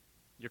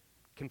 You're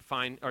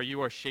confined, or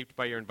you are shaped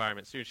by your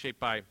environment. So you're shaped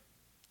by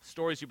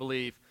stories you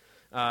believe,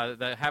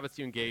 the habits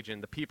you engage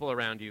in, the people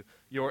around you,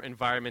 your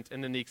environment,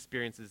 and then the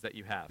experiences that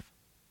you have.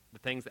 The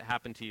things that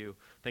happen to you,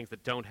 things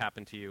that don't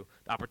happen to you,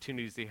 the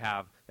opportunities you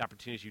have, the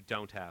opportunities you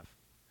don't have.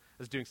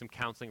 I was doing some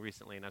counseling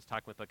recently, and I was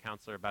talking with a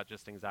counselor about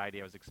just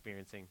anxiety I was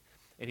experiencing.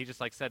 And he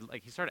just said,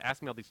 he started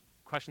asking me all these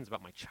questions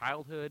about my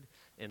childhood.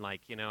 And I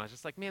was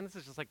just like, man, this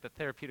is just like the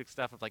therapeutic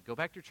stuff of go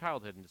back to your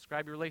childhood and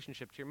describe your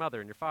relationship to your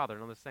mother and your father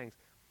and all those things.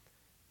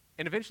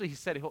 And eventually he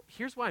said,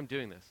 here's why I'm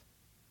doing this.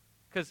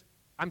 Because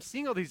I'm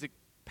seeing all these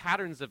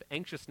patterns of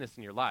anxiousness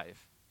in your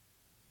life.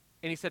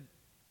 And he said,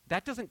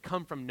 that doesn't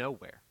come from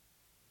nowhere.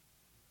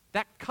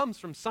 That comes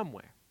from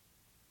somewhere.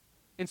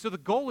 And so the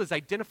goal is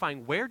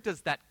identifying, where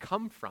does that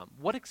come from?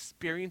 What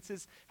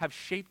experiences have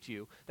shaped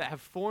you, that have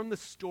formed the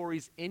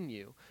stories in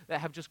you, that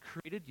have just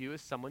created you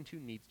as someone who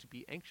needs to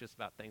be anxious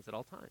about things at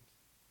all times?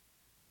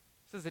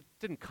 It says it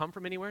didn't come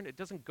from anywhere, and it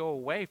doesn't go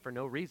away for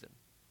no reason.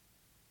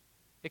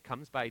 It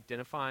comes by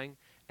identifying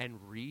and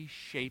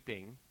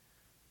reshaping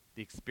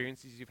the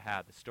experiences you've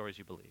had, the stories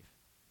you believe.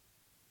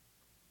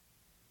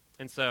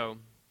 And so,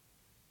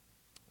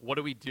 what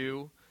do we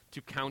do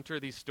to counter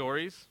these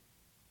stories?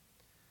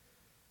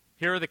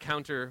 Here are the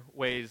counter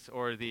ways,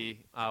 or the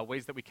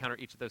ways that we counter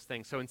each of those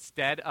things. So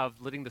instead of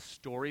letting the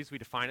stories we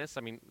define us,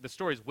 the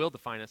stories will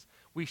define us,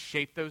 we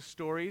shape those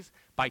stories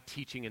by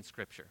teaching in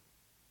Scripture.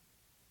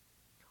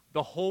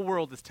 The whole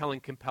world is telling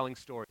compelling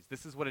stories.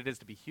 This is what it is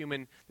to be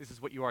human. This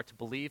is what you are to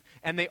believe.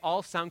 And they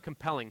all sound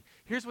compelling.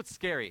 Here's what's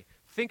scary.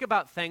 Think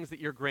about things that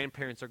your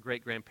grandparents or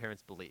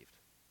great-grandparents believed.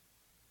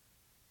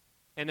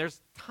 And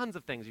there's tons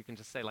of things you can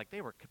just say,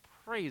 they were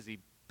crazy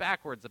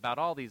backwards about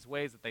all these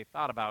ways that they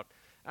thought about,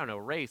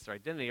 race or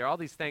identity or all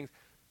these things.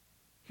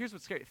 Here's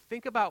what's scary.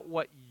 Think about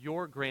what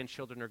your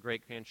grandchildren or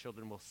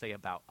great-grandchildren will say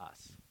about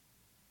us.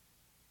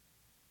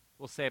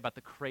 Will say about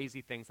the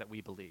crazy things that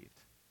we believed.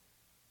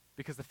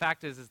 Because the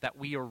fact is that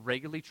we are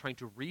regularly trying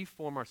to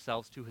reform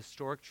ourselves to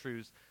historic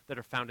truths that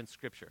are found in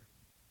Scripture.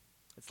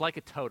 It's like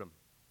a totem.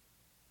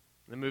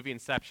 In the movie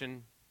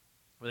Inception,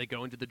 where they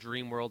go into the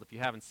dream world. If you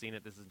haven't seen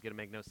it, this is going to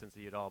make no sense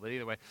to you at all. But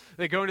either way,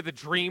 they go into the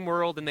dream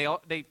world, and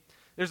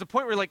there's a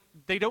point where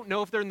they don't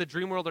know if they're in the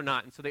dream world or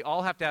not, and so they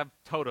all have to have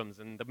totems.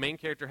 And the main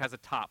character has a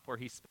top where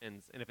he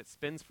spins, and if it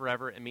spins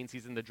forever, it means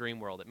he's in the dream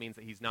world. It means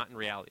that he's not in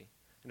reality.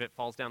 And if it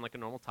falls down like a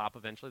normal top,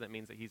 eventually, that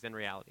means that he's in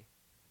reality.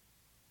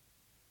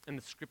 And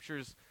the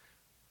Scriptures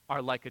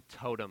are like a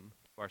totem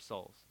to our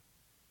souls,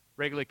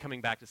 regularly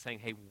coming back to saying,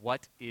 hey,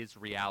 what is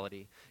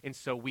reality? And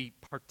so we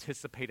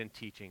participate in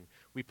teaching.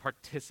 We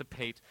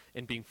participate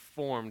in being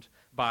formed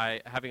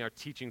by having our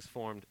teachings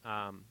formed,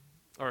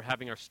 or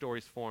having our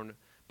stories formed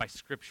by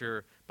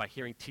Scripture, by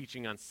hearing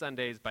teaching on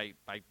Sundays, by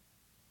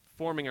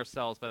forming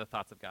ourselves by the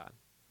thoughts of God.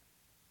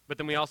 But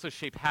then we also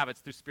shape habits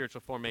through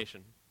spiritual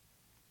formation.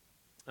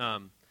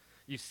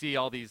 You see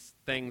all these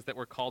things that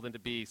we're called into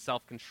be,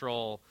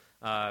 self-control,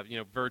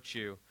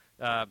 virtue.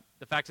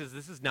 The fact is,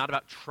 this is not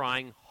about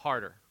trying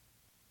harder.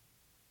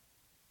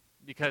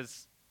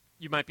 Because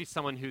you might be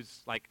someone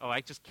who's like, oh, I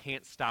just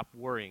can't stop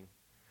worrying.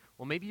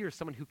 Well, maybe you're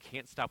someone who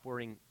can't stop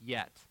worrying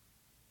yet.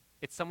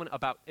 It's not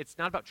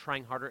about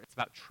trying harder, it's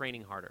about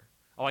training harder.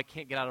 Oh, I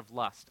can't get out of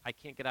lust. I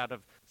can't get out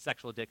of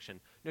sexual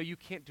addiction. No, you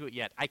can't do it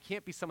yet. I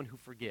can't be someone who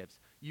forgives.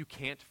 You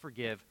can't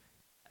forgive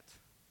yet.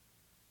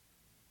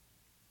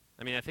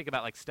 I mean, I think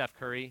about like Steph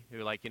Curry,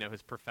 who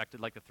has perfected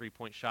like the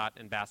three-point shot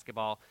in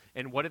basketball.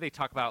 And what do they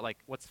talk about? Like,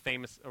 what's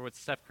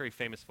Steph Curry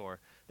famous for?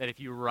 That if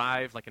you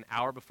arrive like an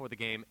hour before the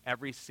game,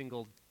 every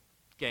single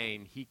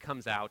game, he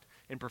comes out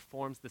and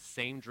performs the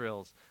same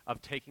drills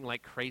of taking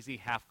like crazy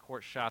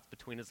half-court shots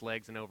between his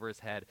legs and over his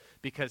head,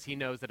 because he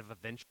knows that if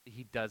eventually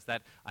he does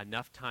that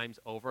enough times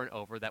over and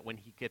over, that when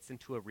he gets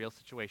into a real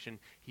situation,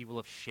 he will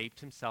have shaped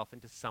himself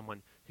into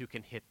someone who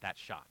can hit that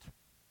shot.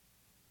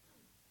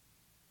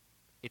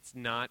 It's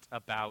not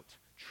about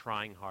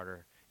trying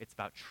harder. It's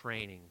about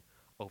training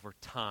over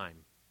time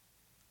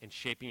and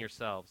shaping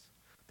yourselves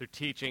through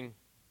teaching,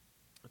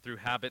 through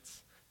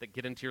habits that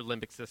get into your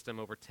limbic system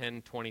over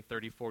 10, 20,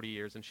 30, 40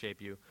 years and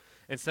shape you.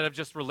 Instead of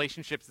just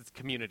relationships, it's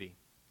community.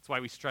 That's why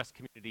we stress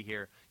community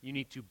here. You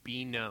need to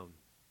be known.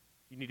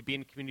 You need to be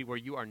in a community where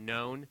you are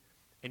known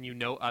and you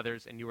know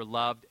others and you are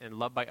loved and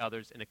loved by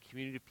others, in a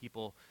community of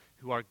people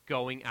who are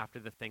going after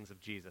the things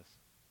of Jesus.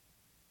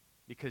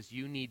 Because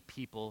you need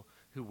people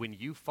who, when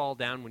you fall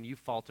down, when you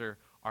falter,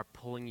 are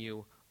pulling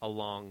you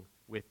along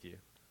with you.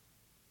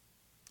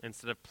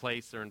 Instead of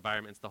place or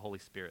environment, it's the Holy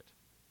Spirit.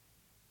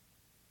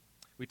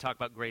 We talk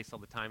about grace all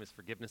the time as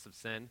forgiveness of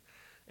sin.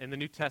 In the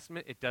New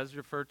Testament, it does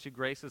refer to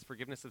grace as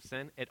forgiveness of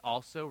sin. It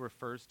also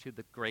refers to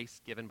the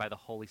grace given by the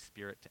Holy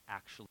Spirit to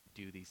actually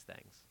do these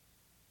things.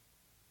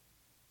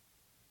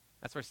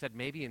 That's where I said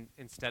maybe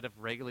instead of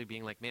regularly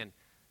being like, man,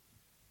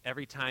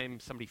 every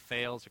time somebody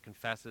fails or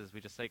confesses, we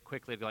just say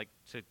quickly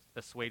to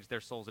assuage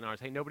their souls and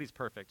ours, hey, nobody's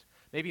perfect.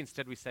 Maybe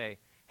instead we say,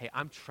 hey,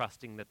 I'm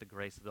trusting that the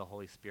grace of the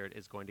Holy Spirit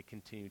is going to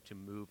continue to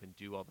move and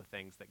do all the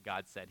things that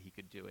God said he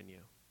could do in you.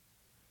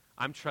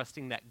 I'm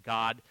trusting that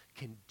God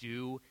can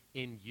do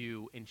in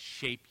you and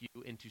shape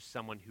you into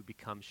someone who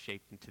becomes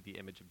shaped into the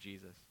image of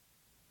Jesus.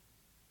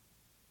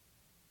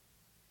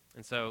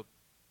 And so,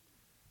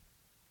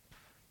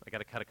 I got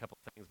to cut a couple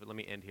things, but let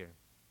me end here.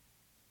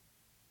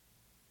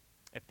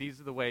 If these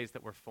are the ways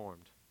that we're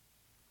formed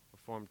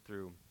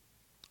through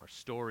our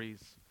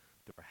stories,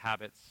 through our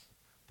habits,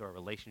 through our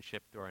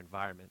relationship, through our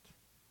environment.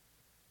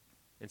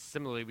 And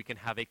similarly, we can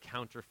have a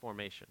counter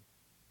formation.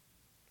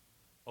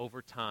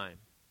 Over time,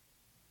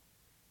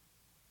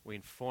 we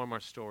inform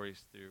our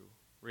stories through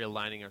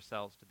realigning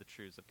ourselves to the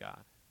truths of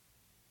God.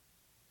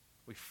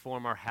 We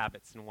form our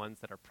habits in ones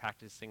that are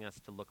practicing us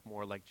to look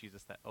more like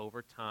Jesus, that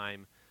over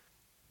time,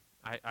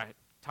 I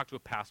talked to a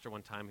pastor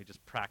one time who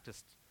just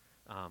practiced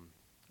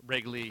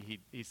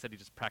regularly. He said he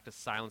just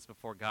practiced silence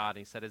before God, and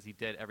he said as he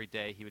did every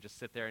day, he would just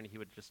sit there and he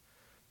would just,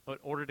 in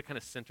order to kind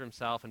of center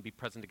himself and be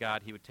present to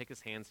God, he would take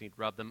his hands and he'd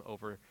rub them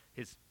over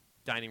his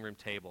dining room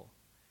table.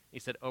 He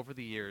said over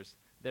the years,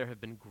 there have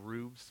been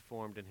grooves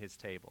formed in his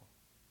table,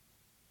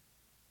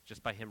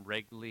 just by him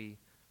regularly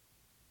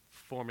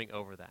forming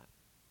over that.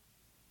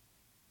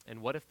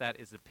 And what if that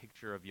is a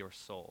picture of your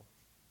soul?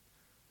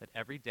 That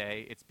every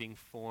day it's being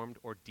formed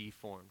or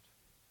deformed.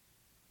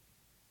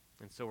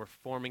 And so we're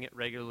forming it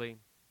regularly,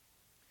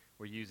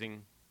 we're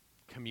using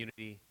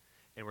community,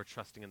 and we're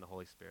trusting in the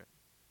Holy Spirit.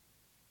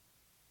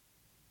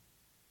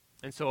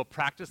 And so a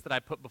practice that I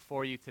put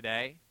before you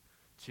today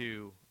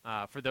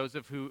for those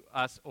of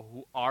us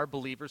who are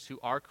believers, who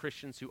are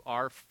Christians, who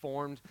are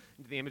formed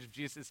into the image of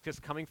Jesus, is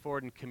just coming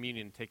forward in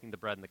communion, taking the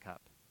bread and the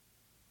cup.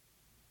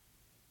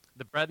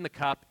 The bread and the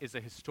cup is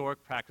a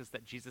historic practice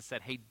that Jesus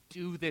said, hey,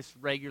 do this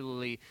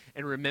regularly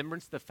in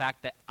remembrance of the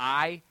fact that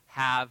I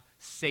have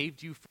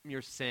saved you from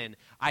your sin.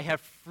 I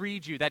have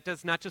freed you. That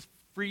does not just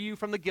free you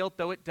from the guilt,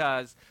 though it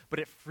does, but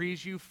it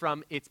frees you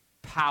from its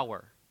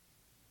power.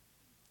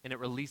 And it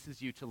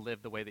releases you to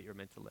live the way that you're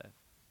meant to live.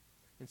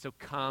 And so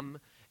come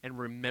and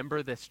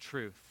remember this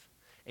truth.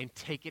 and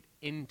take it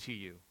into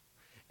you.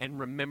 And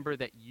remember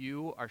that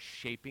you are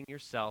shaping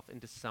yourself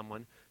into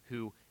someone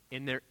who,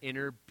 in their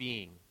inner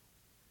being,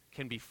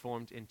 can be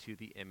formed into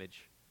the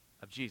image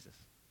of Jesus.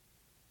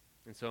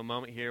 And so a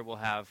moment here, we'll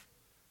have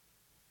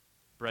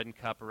bread and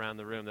cup around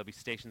the room. There'll be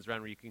stations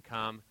around where you can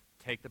come,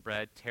 take the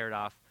bread, tear it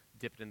off,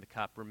 dip it in the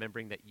cup,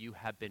 remembering that you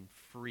have been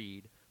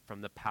freed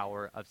from the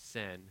power of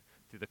sin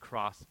through the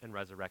cross and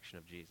resurrection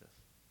of Jesus.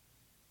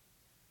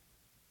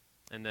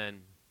 And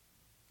then,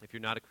 if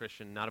you're not a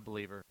Christian, not a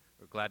believer,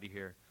 we're glad you're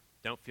here.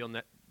 Don't feel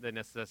the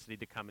necessity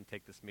to come and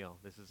take this meal.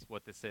 This is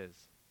what this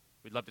is.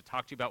 We'd love to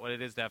talk to you about what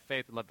it is to have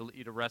faith. We'd love to let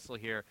you to wrestle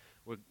here.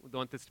 We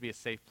want this to be a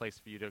safe place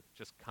for you to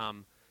just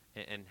come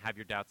and have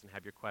your doubts and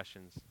have your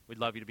questions. We'd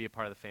love you to be a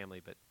part of the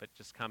family, but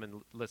just come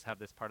and let's have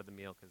this part of the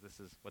meal, because this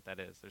is what that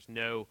is. There's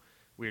no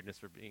weirdness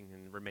for being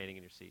and remaining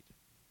in your seat.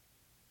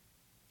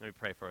 Let me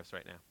pray for us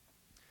right now.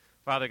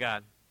 Father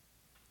God,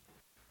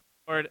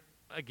 Lord,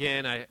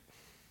 again,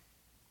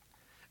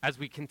 as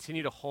we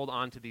continue to hold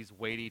on to these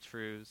weighty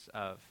truths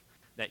of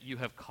that you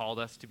have called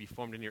us to be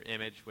formed in your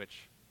image,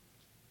 which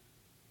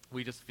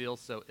we just feel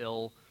so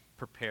ill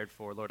prepared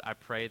for, Lord, I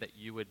pray that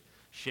you would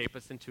shape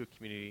us into a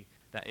community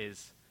that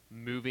is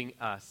moving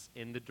us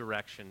in the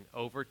direction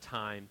over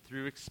time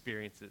through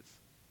experiences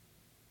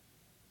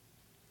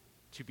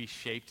to be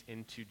shaped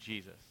into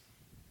Jesus,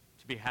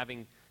 to be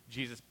having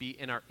Jesus be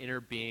in our inner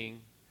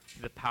being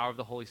through the power of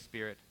the Holy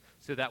Spirit,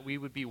 so that we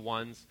would be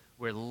ones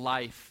where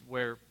life,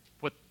 where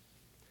what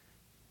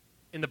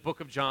in the book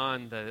of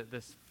John,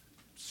 the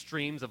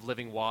streams of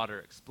living water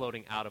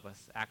exploding out of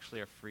us actually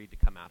are free to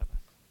come out of us.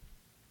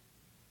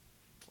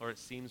 Or it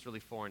seems really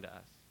foreign to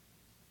us,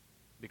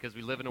 because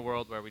we live in a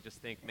world where we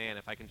just think, man,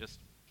 if I can just,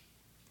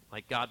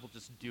 like, God will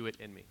just do it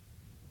in me.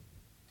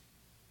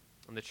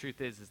 And the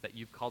truth is that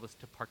you've called us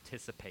to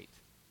participate.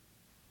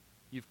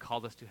 You've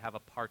called us to have a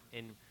part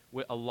in,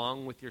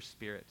 along with your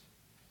Spirit,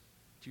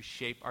 to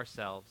shape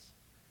ourselves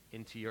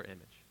into your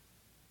image.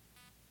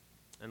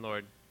 And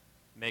Lord,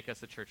 make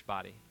us a church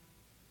body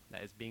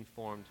that is being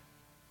formed,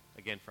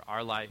 again, for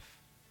our life,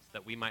 so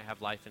that we might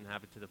have life and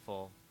have it to the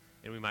full,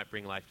 and we might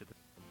bring life to the full.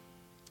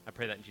 I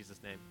pray that in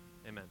Jesus' name.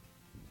 Amen.